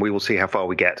journey, and we will see how far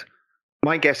we get.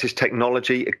 My guess is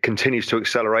technology continues to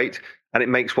accelerate, and it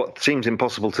makes what seems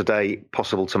impossible today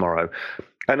possible tomorrow.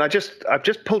 And I've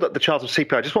just pulled up the chart of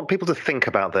CPI. I just want people to think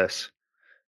about this.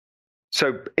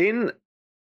 So in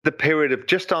the period of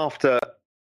just after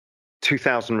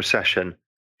 2000 recession,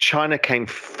 China came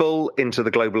full into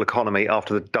the global economy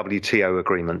after the WTO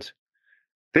agreement.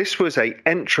 This was an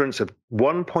entrance of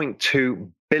 1.2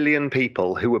 billion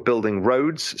people who were building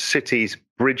roads, cities,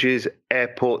 bridges,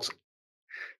 airports,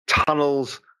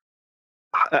 tunnels,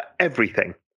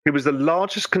 everything. It was the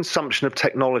largest consumption of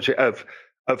technology, of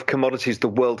commodities the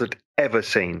world had ever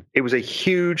seen. It was a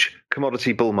huge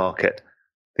commodity bull market.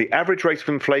 The average rate of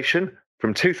inflation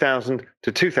from 2000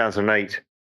 to 2008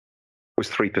 was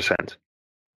 3%.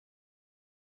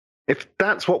 If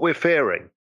that's what we're fearing,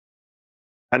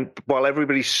 and while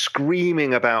everybody's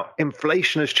screaming about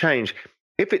inflation has changed,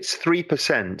 if it's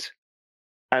 3%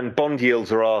 and bond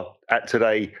yields are at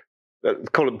today,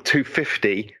 call them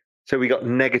 250, so we got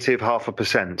negative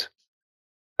 0.5%.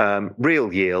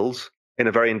 Real yields in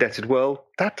a very indebted world,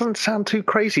 that doesn't sound too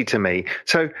crazy to me.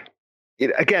 So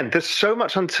again, there's so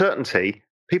much uncertainty.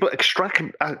 People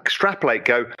extrapolate,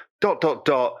 go ...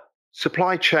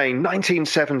 supply chain,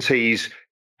 1970s,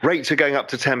 rates are going up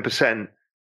to 10%,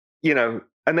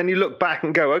 and then you look back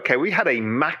and go, okay, we had a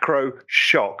macro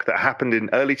shock that happened in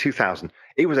early 2000.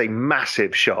 It was a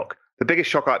massive shock, the biggest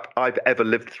shock I've ever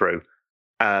lived through,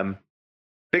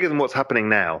 bigger than what's happening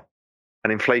now.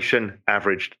 And inflation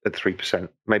averaged at 3%,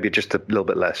 maybe just a little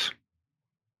bit less.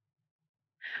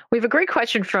 We have a great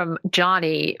question from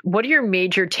Johnny. What are your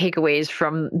major takeaways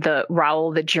from the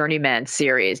Raoul the Journeyman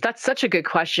series? That's such a good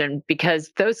question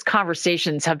because those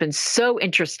conversations have been so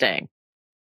interesting.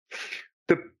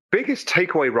 The biggest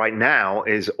takeaway right now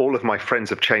is all of my friends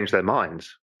have changed their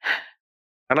minds.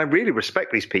 And I really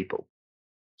respect these people.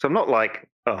 So I'm not like,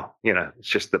 it's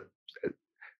just the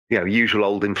usual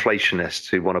old inflationists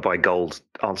who want to buy gold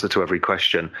answer to every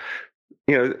question.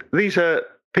 These are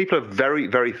people are very,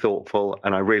 very thoughtful,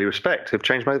 and I really respect, have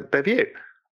changed their view.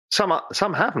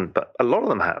 Some haven't, but a lot of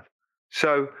them have.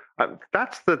 So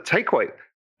that's the takeaway.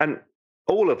 And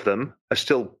all of them are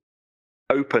still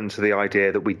open to the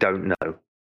idea that we don't know.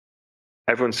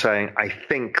 Everyone's saying, I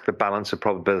think the balance of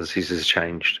probabilities has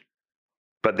changed,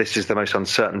 but this is the most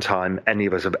uncertain time any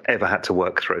of us have ever had to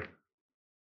work through.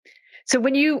 So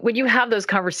when you have those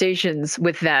conversations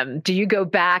with them, do you go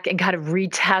back and kind of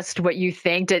retest what you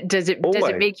think? Does it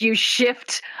make you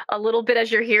shift a little bit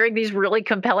as you're hearing these really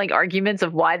compelling arguments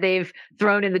of why they've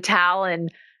thrown in the towel and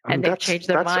they've changed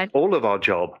their mind? That's all of our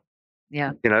job.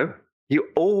 Yeah. You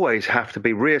always have to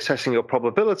be reassessing your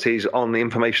probabilities on the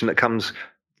information that comes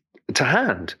to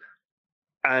hand.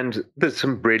 And there's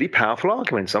some really powerful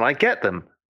arguments, and I get them.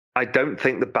 I don't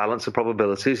think the balance of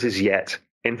probabilities is yet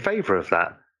in favor of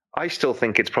that. I still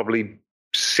think it's probably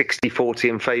 60-40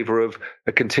 in favor of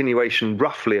a continuation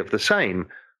roughly of the same,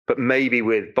 but maybe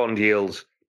with bond yields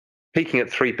peaking at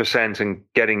 3% and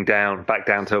getting back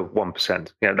down to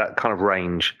 1%, that kind of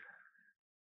range.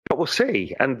 But we'll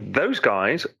see. And those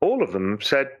guys, all of them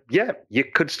said, yeah, you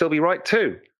could still be right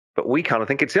too. But we kind of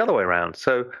think it's the other way around.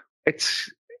 So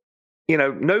it's,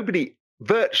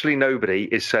 virtually nobody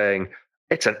is saying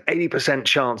it's an 80%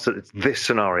 chance that it's this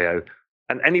scenario.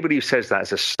 And anybody who says that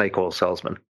is a snake oil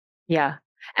salesman. Yeah.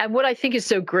 And what I think is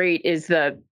so great is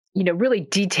really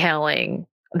detailing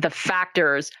the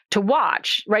factors to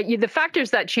watch, right? The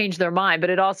factors that change their mind, but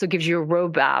it also gives you a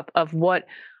roadmap of what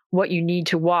you need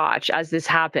to watch as this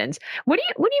happens. What do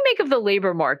you make of the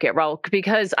labor market, Raoul?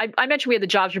 Because I mentioned we had the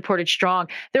jobs reported strong.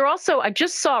 There also, I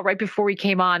just saw right before we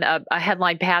came on a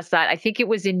headline past that. I think it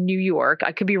was in New York.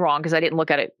 I could be wrong because I didn't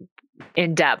look at it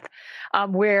in depth,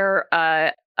 where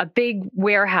a big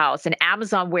warehouse, an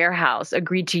Amazon warehouse,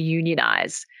 agreed to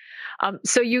unionize.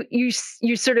 So you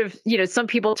sort of, some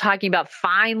people talking about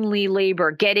finally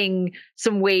labor getting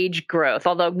some wage growth,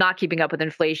 although not keeping up with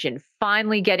inflation,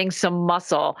 finally getting some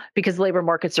muscle because labor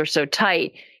markets are so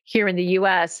tight here in the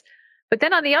U.S. But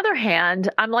then on the other hand,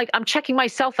 I'm checking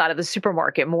myself out of the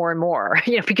supermarket more and more,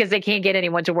 because they can't get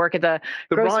anyone to work at the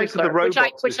grocery rise of the clerk,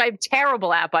 robots which I'm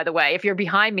terrible at, by the way. If you're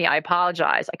behind me, I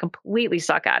apologize. I completely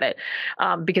suck at it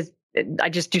because I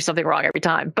just do something wrong every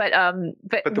time. But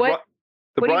the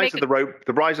rise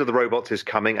of the robots is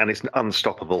coming, and it's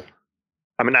unstoppable.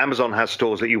 I mean, Amazon has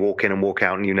stores that you walk in and walk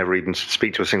out, and you never even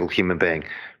speak to a single human being.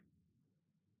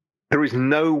 There is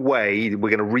no way we're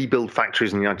going to rebuild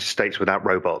factories in the United States without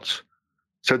robots.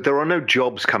 So there are no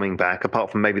jobs coming back,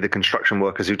 apart from maybe the construction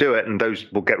workers who do it, and those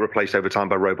will get replaced over time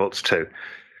by robots too.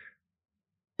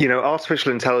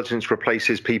 Artificial intelligence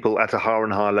replaces people at a higher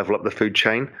and higher level up the food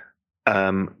chain,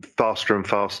 faster and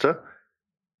faster.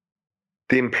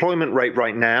 The employment rate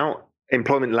right now,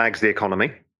 employment lags the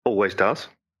economy, always does.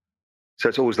 So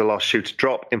it's always the last shoe to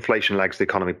drop. Inflation lags the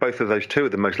economy. Both of those two are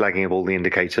the most lagging of all the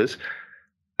indicators.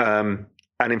 And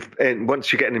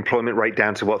once you get an employment rate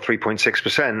down to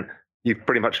 3.6%, you've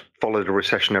pretty much followed a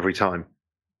recession every time.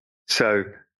 So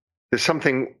there's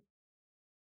something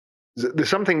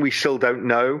we still don't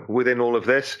know within all of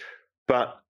this,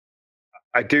 but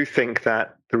I do think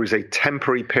that there is a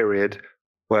temporary period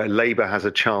where Labour has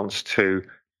a chance to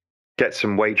get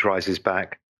some wage rises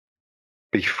back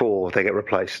before they get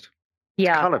replaced.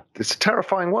 Yeah, it's a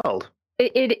terrifying world.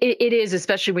 It is,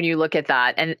 especially when you look at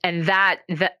that, and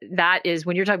that is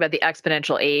when you're talking about the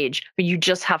exponential age. You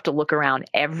just have to look around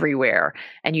everywhere,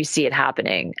 and you see it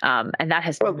happening. And that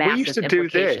has massive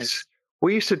implications.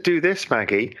 We used to do this,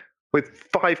 Maggie, with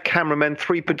 5 cameramen,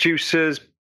 3 producers,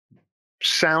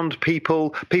 sound people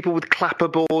with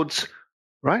clapperboards,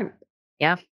 right?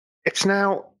 Yeah. It's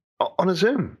now on a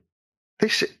Zoom.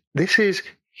 This is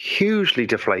hugely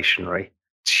deflationary.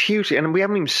 It's hugely, and we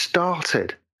haven't even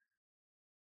started.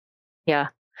 Yeah.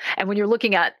 And when you're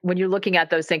looking at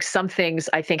those things, some things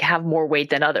I think have more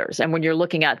weight than others. And when you're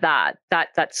looking at that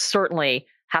certainly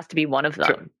has to be one of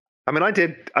them. So,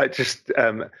 I just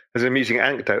as an amusing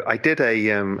anecdote, I did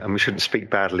and we shouldn't speak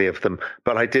badly of them,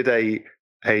 but I did a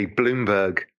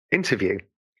Bloomberg interview,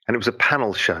 and it was a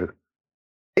panel show.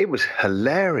 It was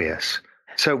hilarious.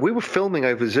 So we were filming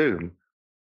over Zoom,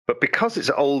 but because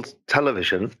it's old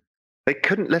television, they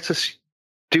couldn't let us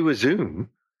do a Zoom.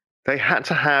 They had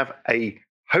to have a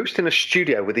host in a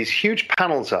studio with these huge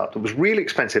panels up. It was really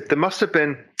expensive. There must have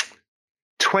been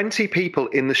 20 people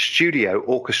in the studio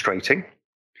orchestrating.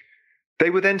 They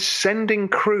were then sending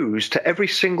crews to every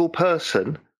single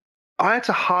person. I had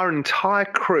to hire an entire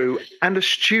crew and a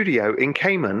studio in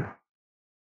Cayman.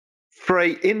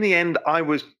 In the end,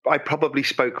 I probably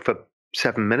spoke for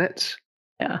 7 minutes.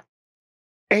 Yeah.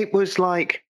 It was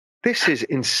like, this is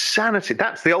insanity.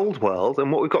 That's the old world,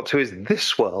 and what we've got to is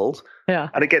this world. Yeah.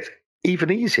 And it gets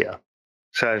even easier.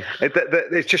 So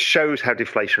it just shows how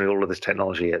deflationary all of this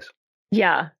technology is.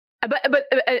 Yeah. But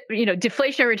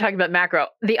deflationary, we're talking about macro.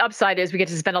 The upside is we get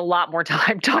to spend a lot more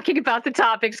time talking about the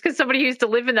topics, because somebody who used to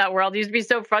live in that world used to be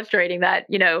so frustrating that,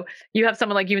 you have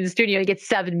someone like you in the studio, you get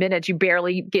 7 minutes, you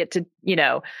barely get to,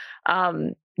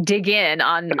 dig in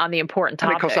on the important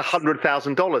topics. And it costs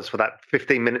 $100,000 for that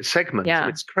 15-minute segment. Yeah. So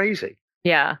it's crazy.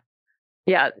 Yeah.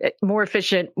 Yeah. More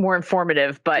efficient, more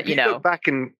informative, but if you look back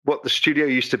in what the studio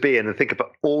used to be and think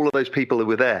about all of those people who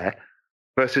were there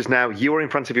versus now you're in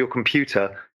front of your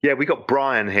computer. Yeah, we got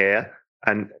Brian here,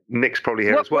 and Nick's probably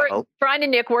here as well. Brian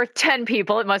and Nick worth 10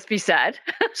 people, it must be said.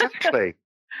 Exactly.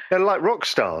 They're like rock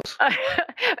stars.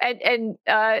 And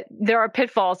there are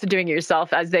pitfalls to doing it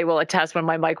yourself, as they will attest when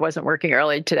my mic wasn't working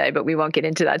earlier today, but we won't get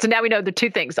into that. So now we know the two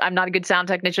things. I'm not a good sound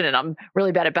technician, and I'm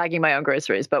really bad at bagging my own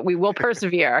groceries, but we will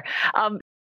persevere.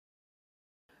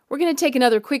 We're going to take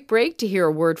another quick break to hear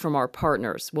a word from our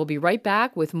partners. We'll be right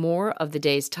back with more of the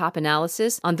day's top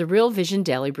analysis on the Real Vision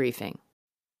Daily Briefing.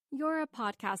 You're a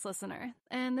podcast listener,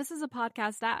 and this is a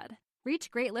podcast ad.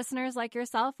 Reach great listeners like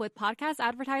yourself with podcast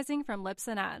advertising from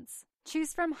Libsyn Ads.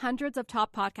 Choose from hundreds of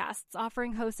top podcasts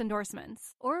offering host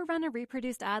endorsements, or run a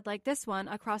reproduced ad like this one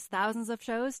across thousands of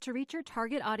shows to reach your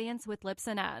target audience with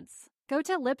Libsyn Ads. Go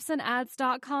to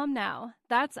libsynads.com now.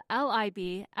 That's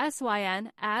LIBSYN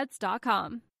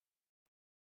ads.com.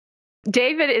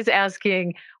 David is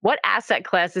asking what asset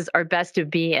classes are best to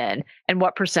be in and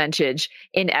what percentage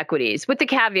in equities. With the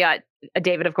caveat,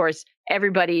 David, of course,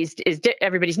 everybody's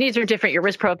needs are different. Your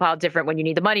risk profile is different when you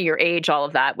need the money, your age, all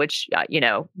of that, which,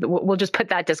 we'll just put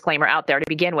that disclaimer out there to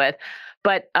begin with.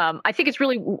 But I think it's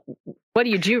really, what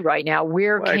do you do right now?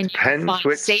 Where can you find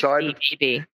safety,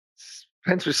 maybe?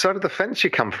 Depends which side of the fence you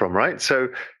come from, right? So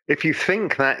if you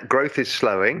think that growth is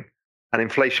slowing and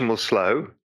inflation will slow,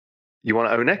 you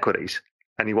want to own equities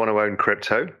and you want to own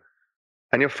crypto,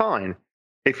 and you're fine.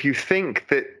 if you think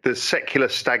that there's secular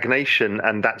stagnation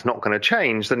and that's not going to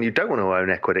change, then you don't want to own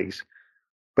equities.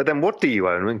 But then what do you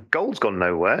own? I mean, gold's gone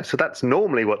nowhere. So that's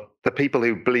normally what the people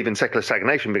who believe in secular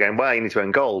stagnation begin, well, you need to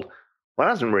own gold. Well,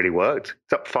 it hasn't really worked.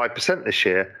 It's up 5% this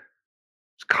year.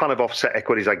 It's kind of offset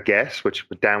equities, I guess, which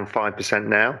are down 5%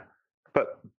 now.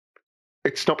 But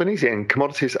it's not been easy. And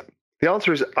commodities, the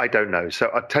answer is I don't know. So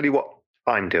I'll tell you what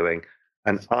I'm doing.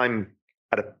 And I'm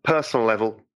at a personal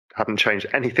level, haven't changed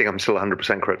anything. I'm still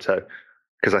 100% crypto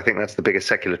because I think that's the biggest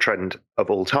secular trend of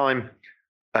all time.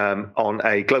 On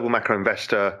a global macro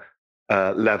investor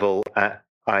level,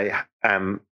 I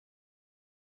am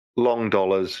long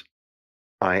dollars.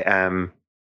 I am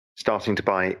starting to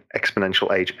buy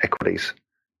exponential age equities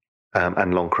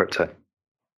and long crypto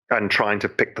and trying to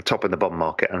pick the top in the bond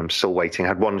market. And I'm still waiting. I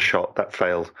had one shot that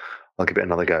failed. I'll give it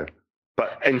another go.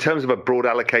 But in terms of a broad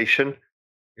allocation,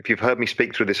 if you've heard me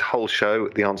speak through this whole show,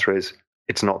 the answer is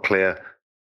it's not clear.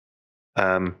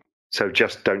 So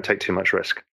just don't take too much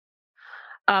risk.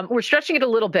 We're stretching it a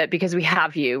little bit because we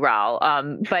have you, Raoul.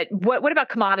 But what about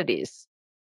commodities?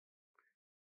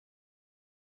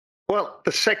 Well,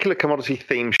 the secular commodity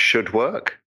theme should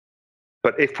work.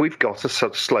 But if we've got a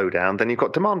slowdown, then you've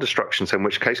got demand destruction, so in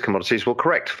which case commodities will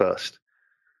correct first.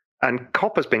 And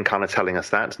copper's been kind of telling us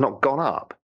that. It's not gone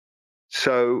up.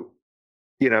 So,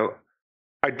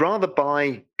 I'd rather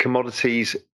buy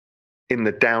commodities in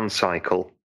the down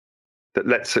cycle that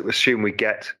let's assume we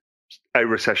get a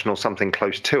recession or something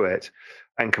close to it,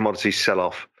 and commodities sell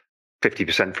off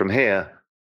 50% from here.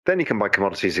 Then you can buy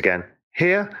commodities again.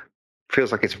 Here,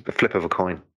 feels like it's a flip of a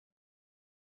coin.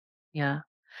 Yeah.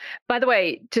 By the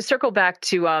way, to circle back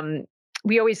to,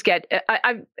 we always get,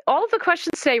 all of the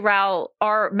questions today, Raoul,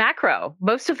 are macro.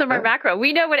 Most of them are macro.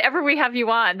 We know whenever we have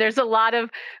you on, there's a lot of,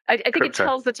 I think crypto. It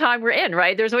tells the time we're in,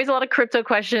 right? There's always a lot of crypto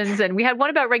questions. And we had one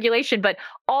about regulation, but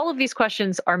all of these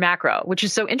questions are macro, which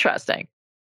is so interesting.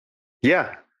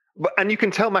 Yeah. And you can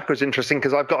tell macro is interesting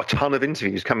because I've got a ton of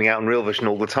interviews coming out on Real Vision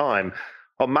all the time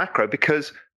on macro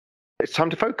because it's time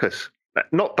to focus.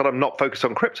 Not that I'm not focused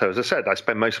on crypto. As I said, I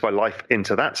spend most of my life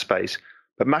into that space.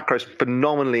 But macro is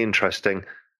phenomenally interesting.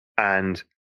 And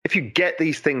if you get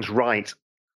these things right,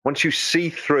 once you see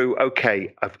through,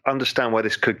 okay, I understand where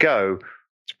this could go,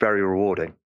 it's very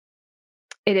rewarding.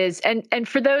 It is. And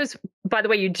for those, by the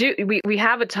way, we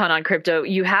have a ton on crypto.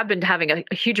 You have been having a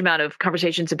huge amount of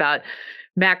conversations about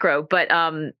macro, but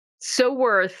so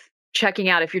worth checking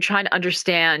out if you're trying to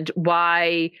understand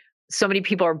why so many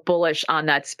people are bullish on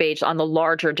that space, on the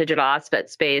larger digital asset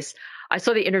space. I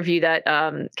saw the interview that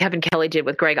Kevin Kelly did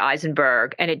with Greg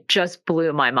Eisenberg, and it just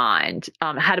blew my mind.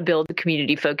 How to build a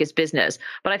community-focused business.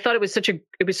 But I thought it was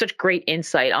such great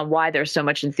insight on why there's so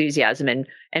much enthusiasm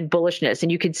and bullishness.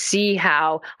 And you could see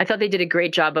how I thought they did a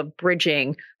great job of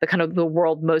bridging the kind of the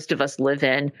world most of us live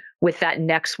in with that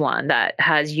next one that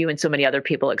has you and so many other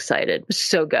people excited. It was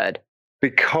so good.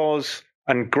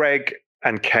 And Greg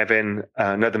and Kevin,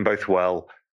 know them both well,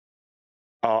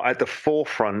 are at the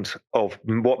forefront of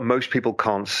what most people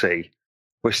can't see.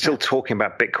 We're still talking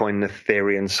about Bitcoin,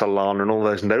 Ethereum, Solana, and all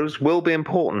those, and those will be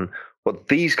important. What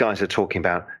these guys are talking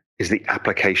about is the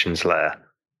applications layer,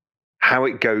 how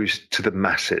it goes to the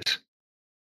masses.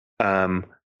 And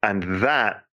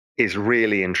that is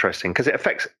really interesting because it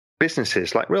affects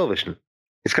businesses like Real Vision.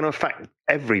 It's going to affect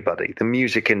everybody, the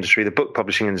music industry, the book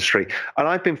publishing industry. And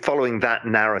I've been following that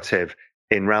narrative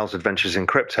in Raoul's Adventures in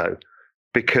Crypto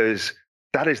because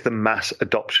that is the mass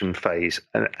adoption phase.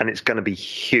 And it's going to be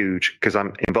huge because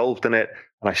I'm involved in it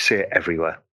and I see it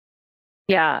everywhere.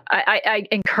 Yeah, I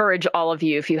encourage all of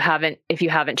you, if you haven't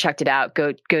checked it out,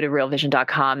 go to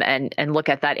realvision.com and look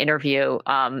at that interview.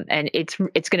 And it's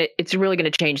really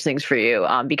gonna change things for you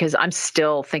because I'm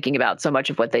still thinking about so much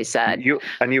of what they said. You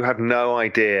have no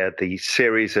idea the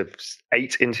series of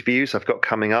 8 interviews I've got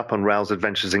coming up on Raoul's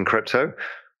Adventures in Crypto.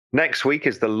 Next week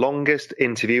is the longest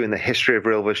interview in the history of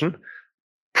Real Vision,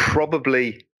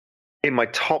 probably in my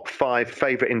top 5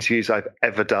 favorite interviews I've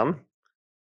ever done.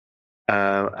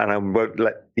 And I won't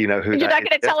let you know who. You're not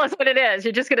going to tell us what it is.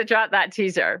 You're just going to drop that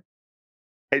teaser.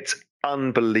 It's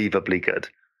unbelievably good.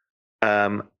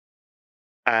 And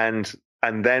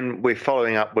then we're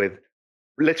following up with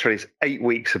literally it's 8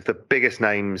 weeks of the biggest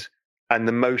names and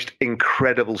the most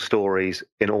incredible stories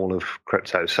in all of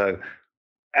crypto. So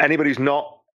anybody who's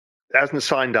hasn't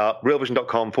signed up,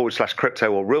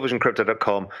 realvision.com/crypto or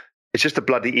realvisioncrypto.com, it's just a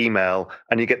bloody email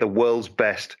and you get the world's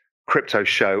best crypto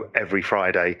show every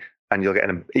Friday. And you'll get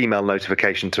an email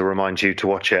notification to remind you to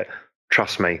watch it.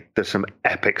 Trust me, there's some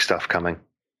epic stuff coming.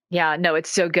 Yeah, no, it's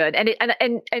so good.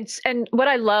 And what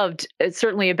I loved,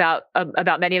 certainly about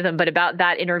many of them, but about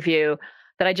that interview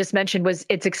that I just mentioned was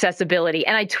its accessibility.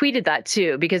 And I tweeted that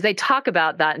too, because they talk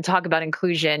about that and talk about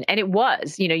inclusion. And it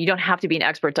was, you don't have to be an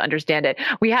expert to understand it.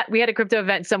 We had a crypto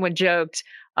event. Someone joked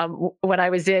when I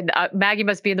was in, Maggie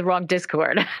must be in the wrong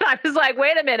Discord. I was like,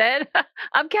 wait a minute,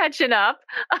 I'm catching up.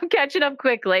 I'm catching up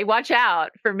quickly. Watch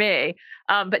out for me.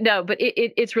 But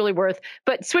it's really worth.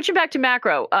 But switching back to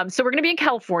macro. So we're going to be in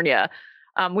California,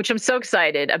 which I'm so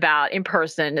excited about in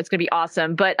person. It's going to be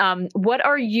awesome. But what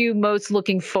are you most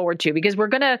looking forward to? Because we're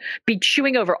going to be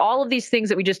chewing over all of these things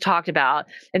that we just talked about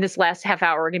in this last half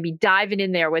hour. We're going to be diving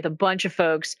in there with a bunch of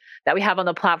folks that we have on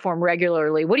the platform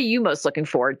regularly. What are you most looking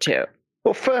forward to?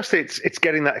 Well, first, it's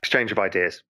getting that exchange of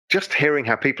ideas, just hearing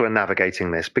how people are navigating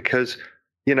this, because,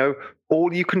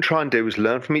 all you can try and do is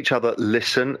learn from each other,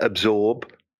 listen,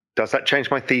 absorb. Does that change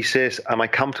my thesis? Am I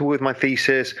comfortable with my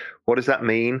thesis? What does that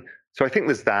mean? So I think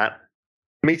there's that.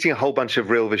 Meeting a whole bunch of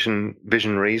Real Vision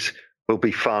visionaries will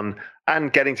be fun,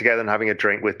 and getting together and having a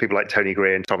drink with people like Tony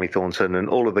Greer and Tommy Thornton and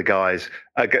all of the guys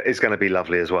is going to be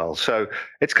lovely as well. So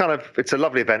it's a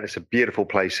lovely event. It's a beautiful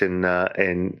place in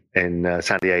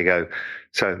San Diego.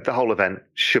 So the whole event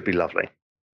should be lovely.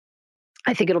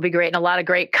 I think it'll be great, and a lot of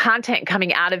great content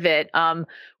coming out of it,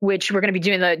 which we're going to be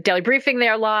doing the daily briefing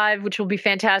there live, which will be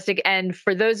fantastic. And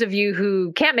for those of you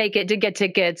who can't make it, did get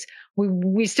tickets,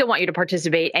 we still want you to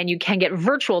participate, and you can get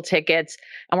virtual tickets.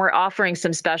 And we're offering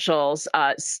some specials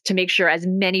to make sure as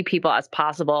many people as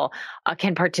possible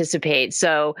can participate.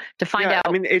 So to find out.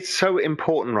 I mean, it's so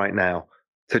important right now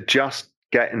to just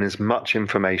get in as much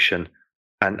information.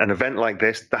 And an event like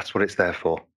this, that's what it's there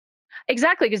for.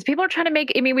 Exactly, because people are trying to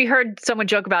make, we heard someone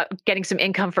joke about getting some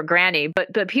income for granny,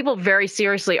 but people very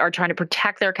seriously are trying to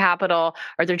protect their capital,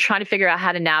 or they're trying to figure out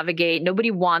how to navigate. Nobody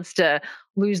wants to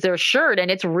lose their shirt, and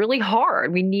it's really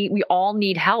hard. We all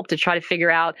need help to try to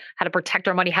figure out how to protect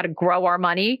our money, how to grow our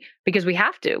money, because we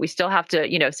still have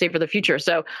to, save for the future.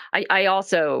 So I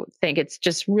also think it's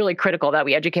just really critical that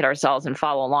we educate ourselves and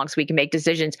follow along so we can make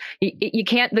decisions. You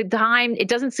can't, it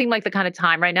doesn't seem like the kind of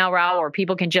time right now, Raul, where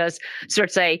people can just sort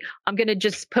of say, I'm going to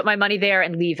just put my money there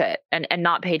and leave it and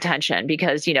not pay attention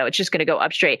because, it's just going to go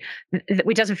up straight.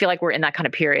 It doesn't feel like we're in that kind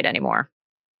of period anymore.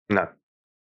 No.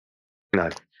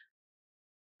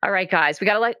 All right, guys, we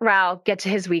got to let Raul get to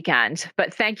his weekend.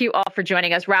 But thank you all for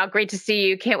joining us. Raul, great to see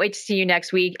you. Can't wait to see you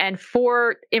next week. And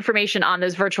for information on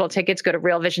those virtual tickets, go to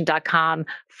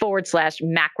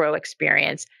realvision.com/macro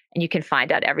experience, and you can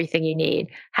find out everything you need.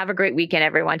 Have a great weekend,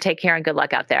 everyone. Take care and good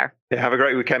luck out there. Yeah, have a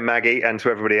great weekend, Maggie, and to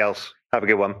everybody else. Have a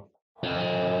good one.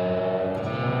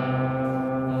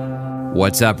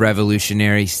 What's up,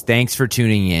 revolutionaries? Thanks for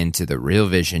tuning in to the Real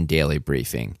Vision Daily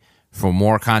Briefing. For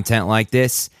more content like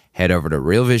this, head over to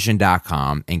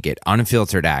realvision.com and get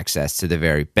unfiltered access to the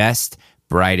very best,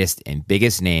 brightest, and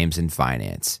biggest names in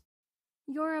finance.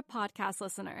 You're a podcast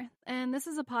listener, and this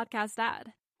is a podcast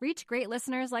ad. Reach great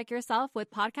listeners like yourself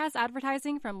with podcast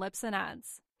advertising from Libsyn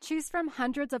Ads. Choose from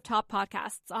hundreds of top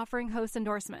podcasts offering host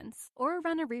endorsements, or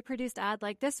run a reproduced ad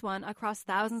like this one across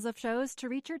thousands of shows to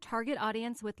reach your target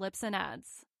audience with Libsyn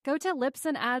Ads. Go to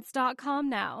libsynads.com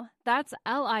now. That's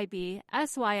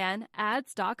LIBSYN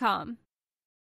ads.com.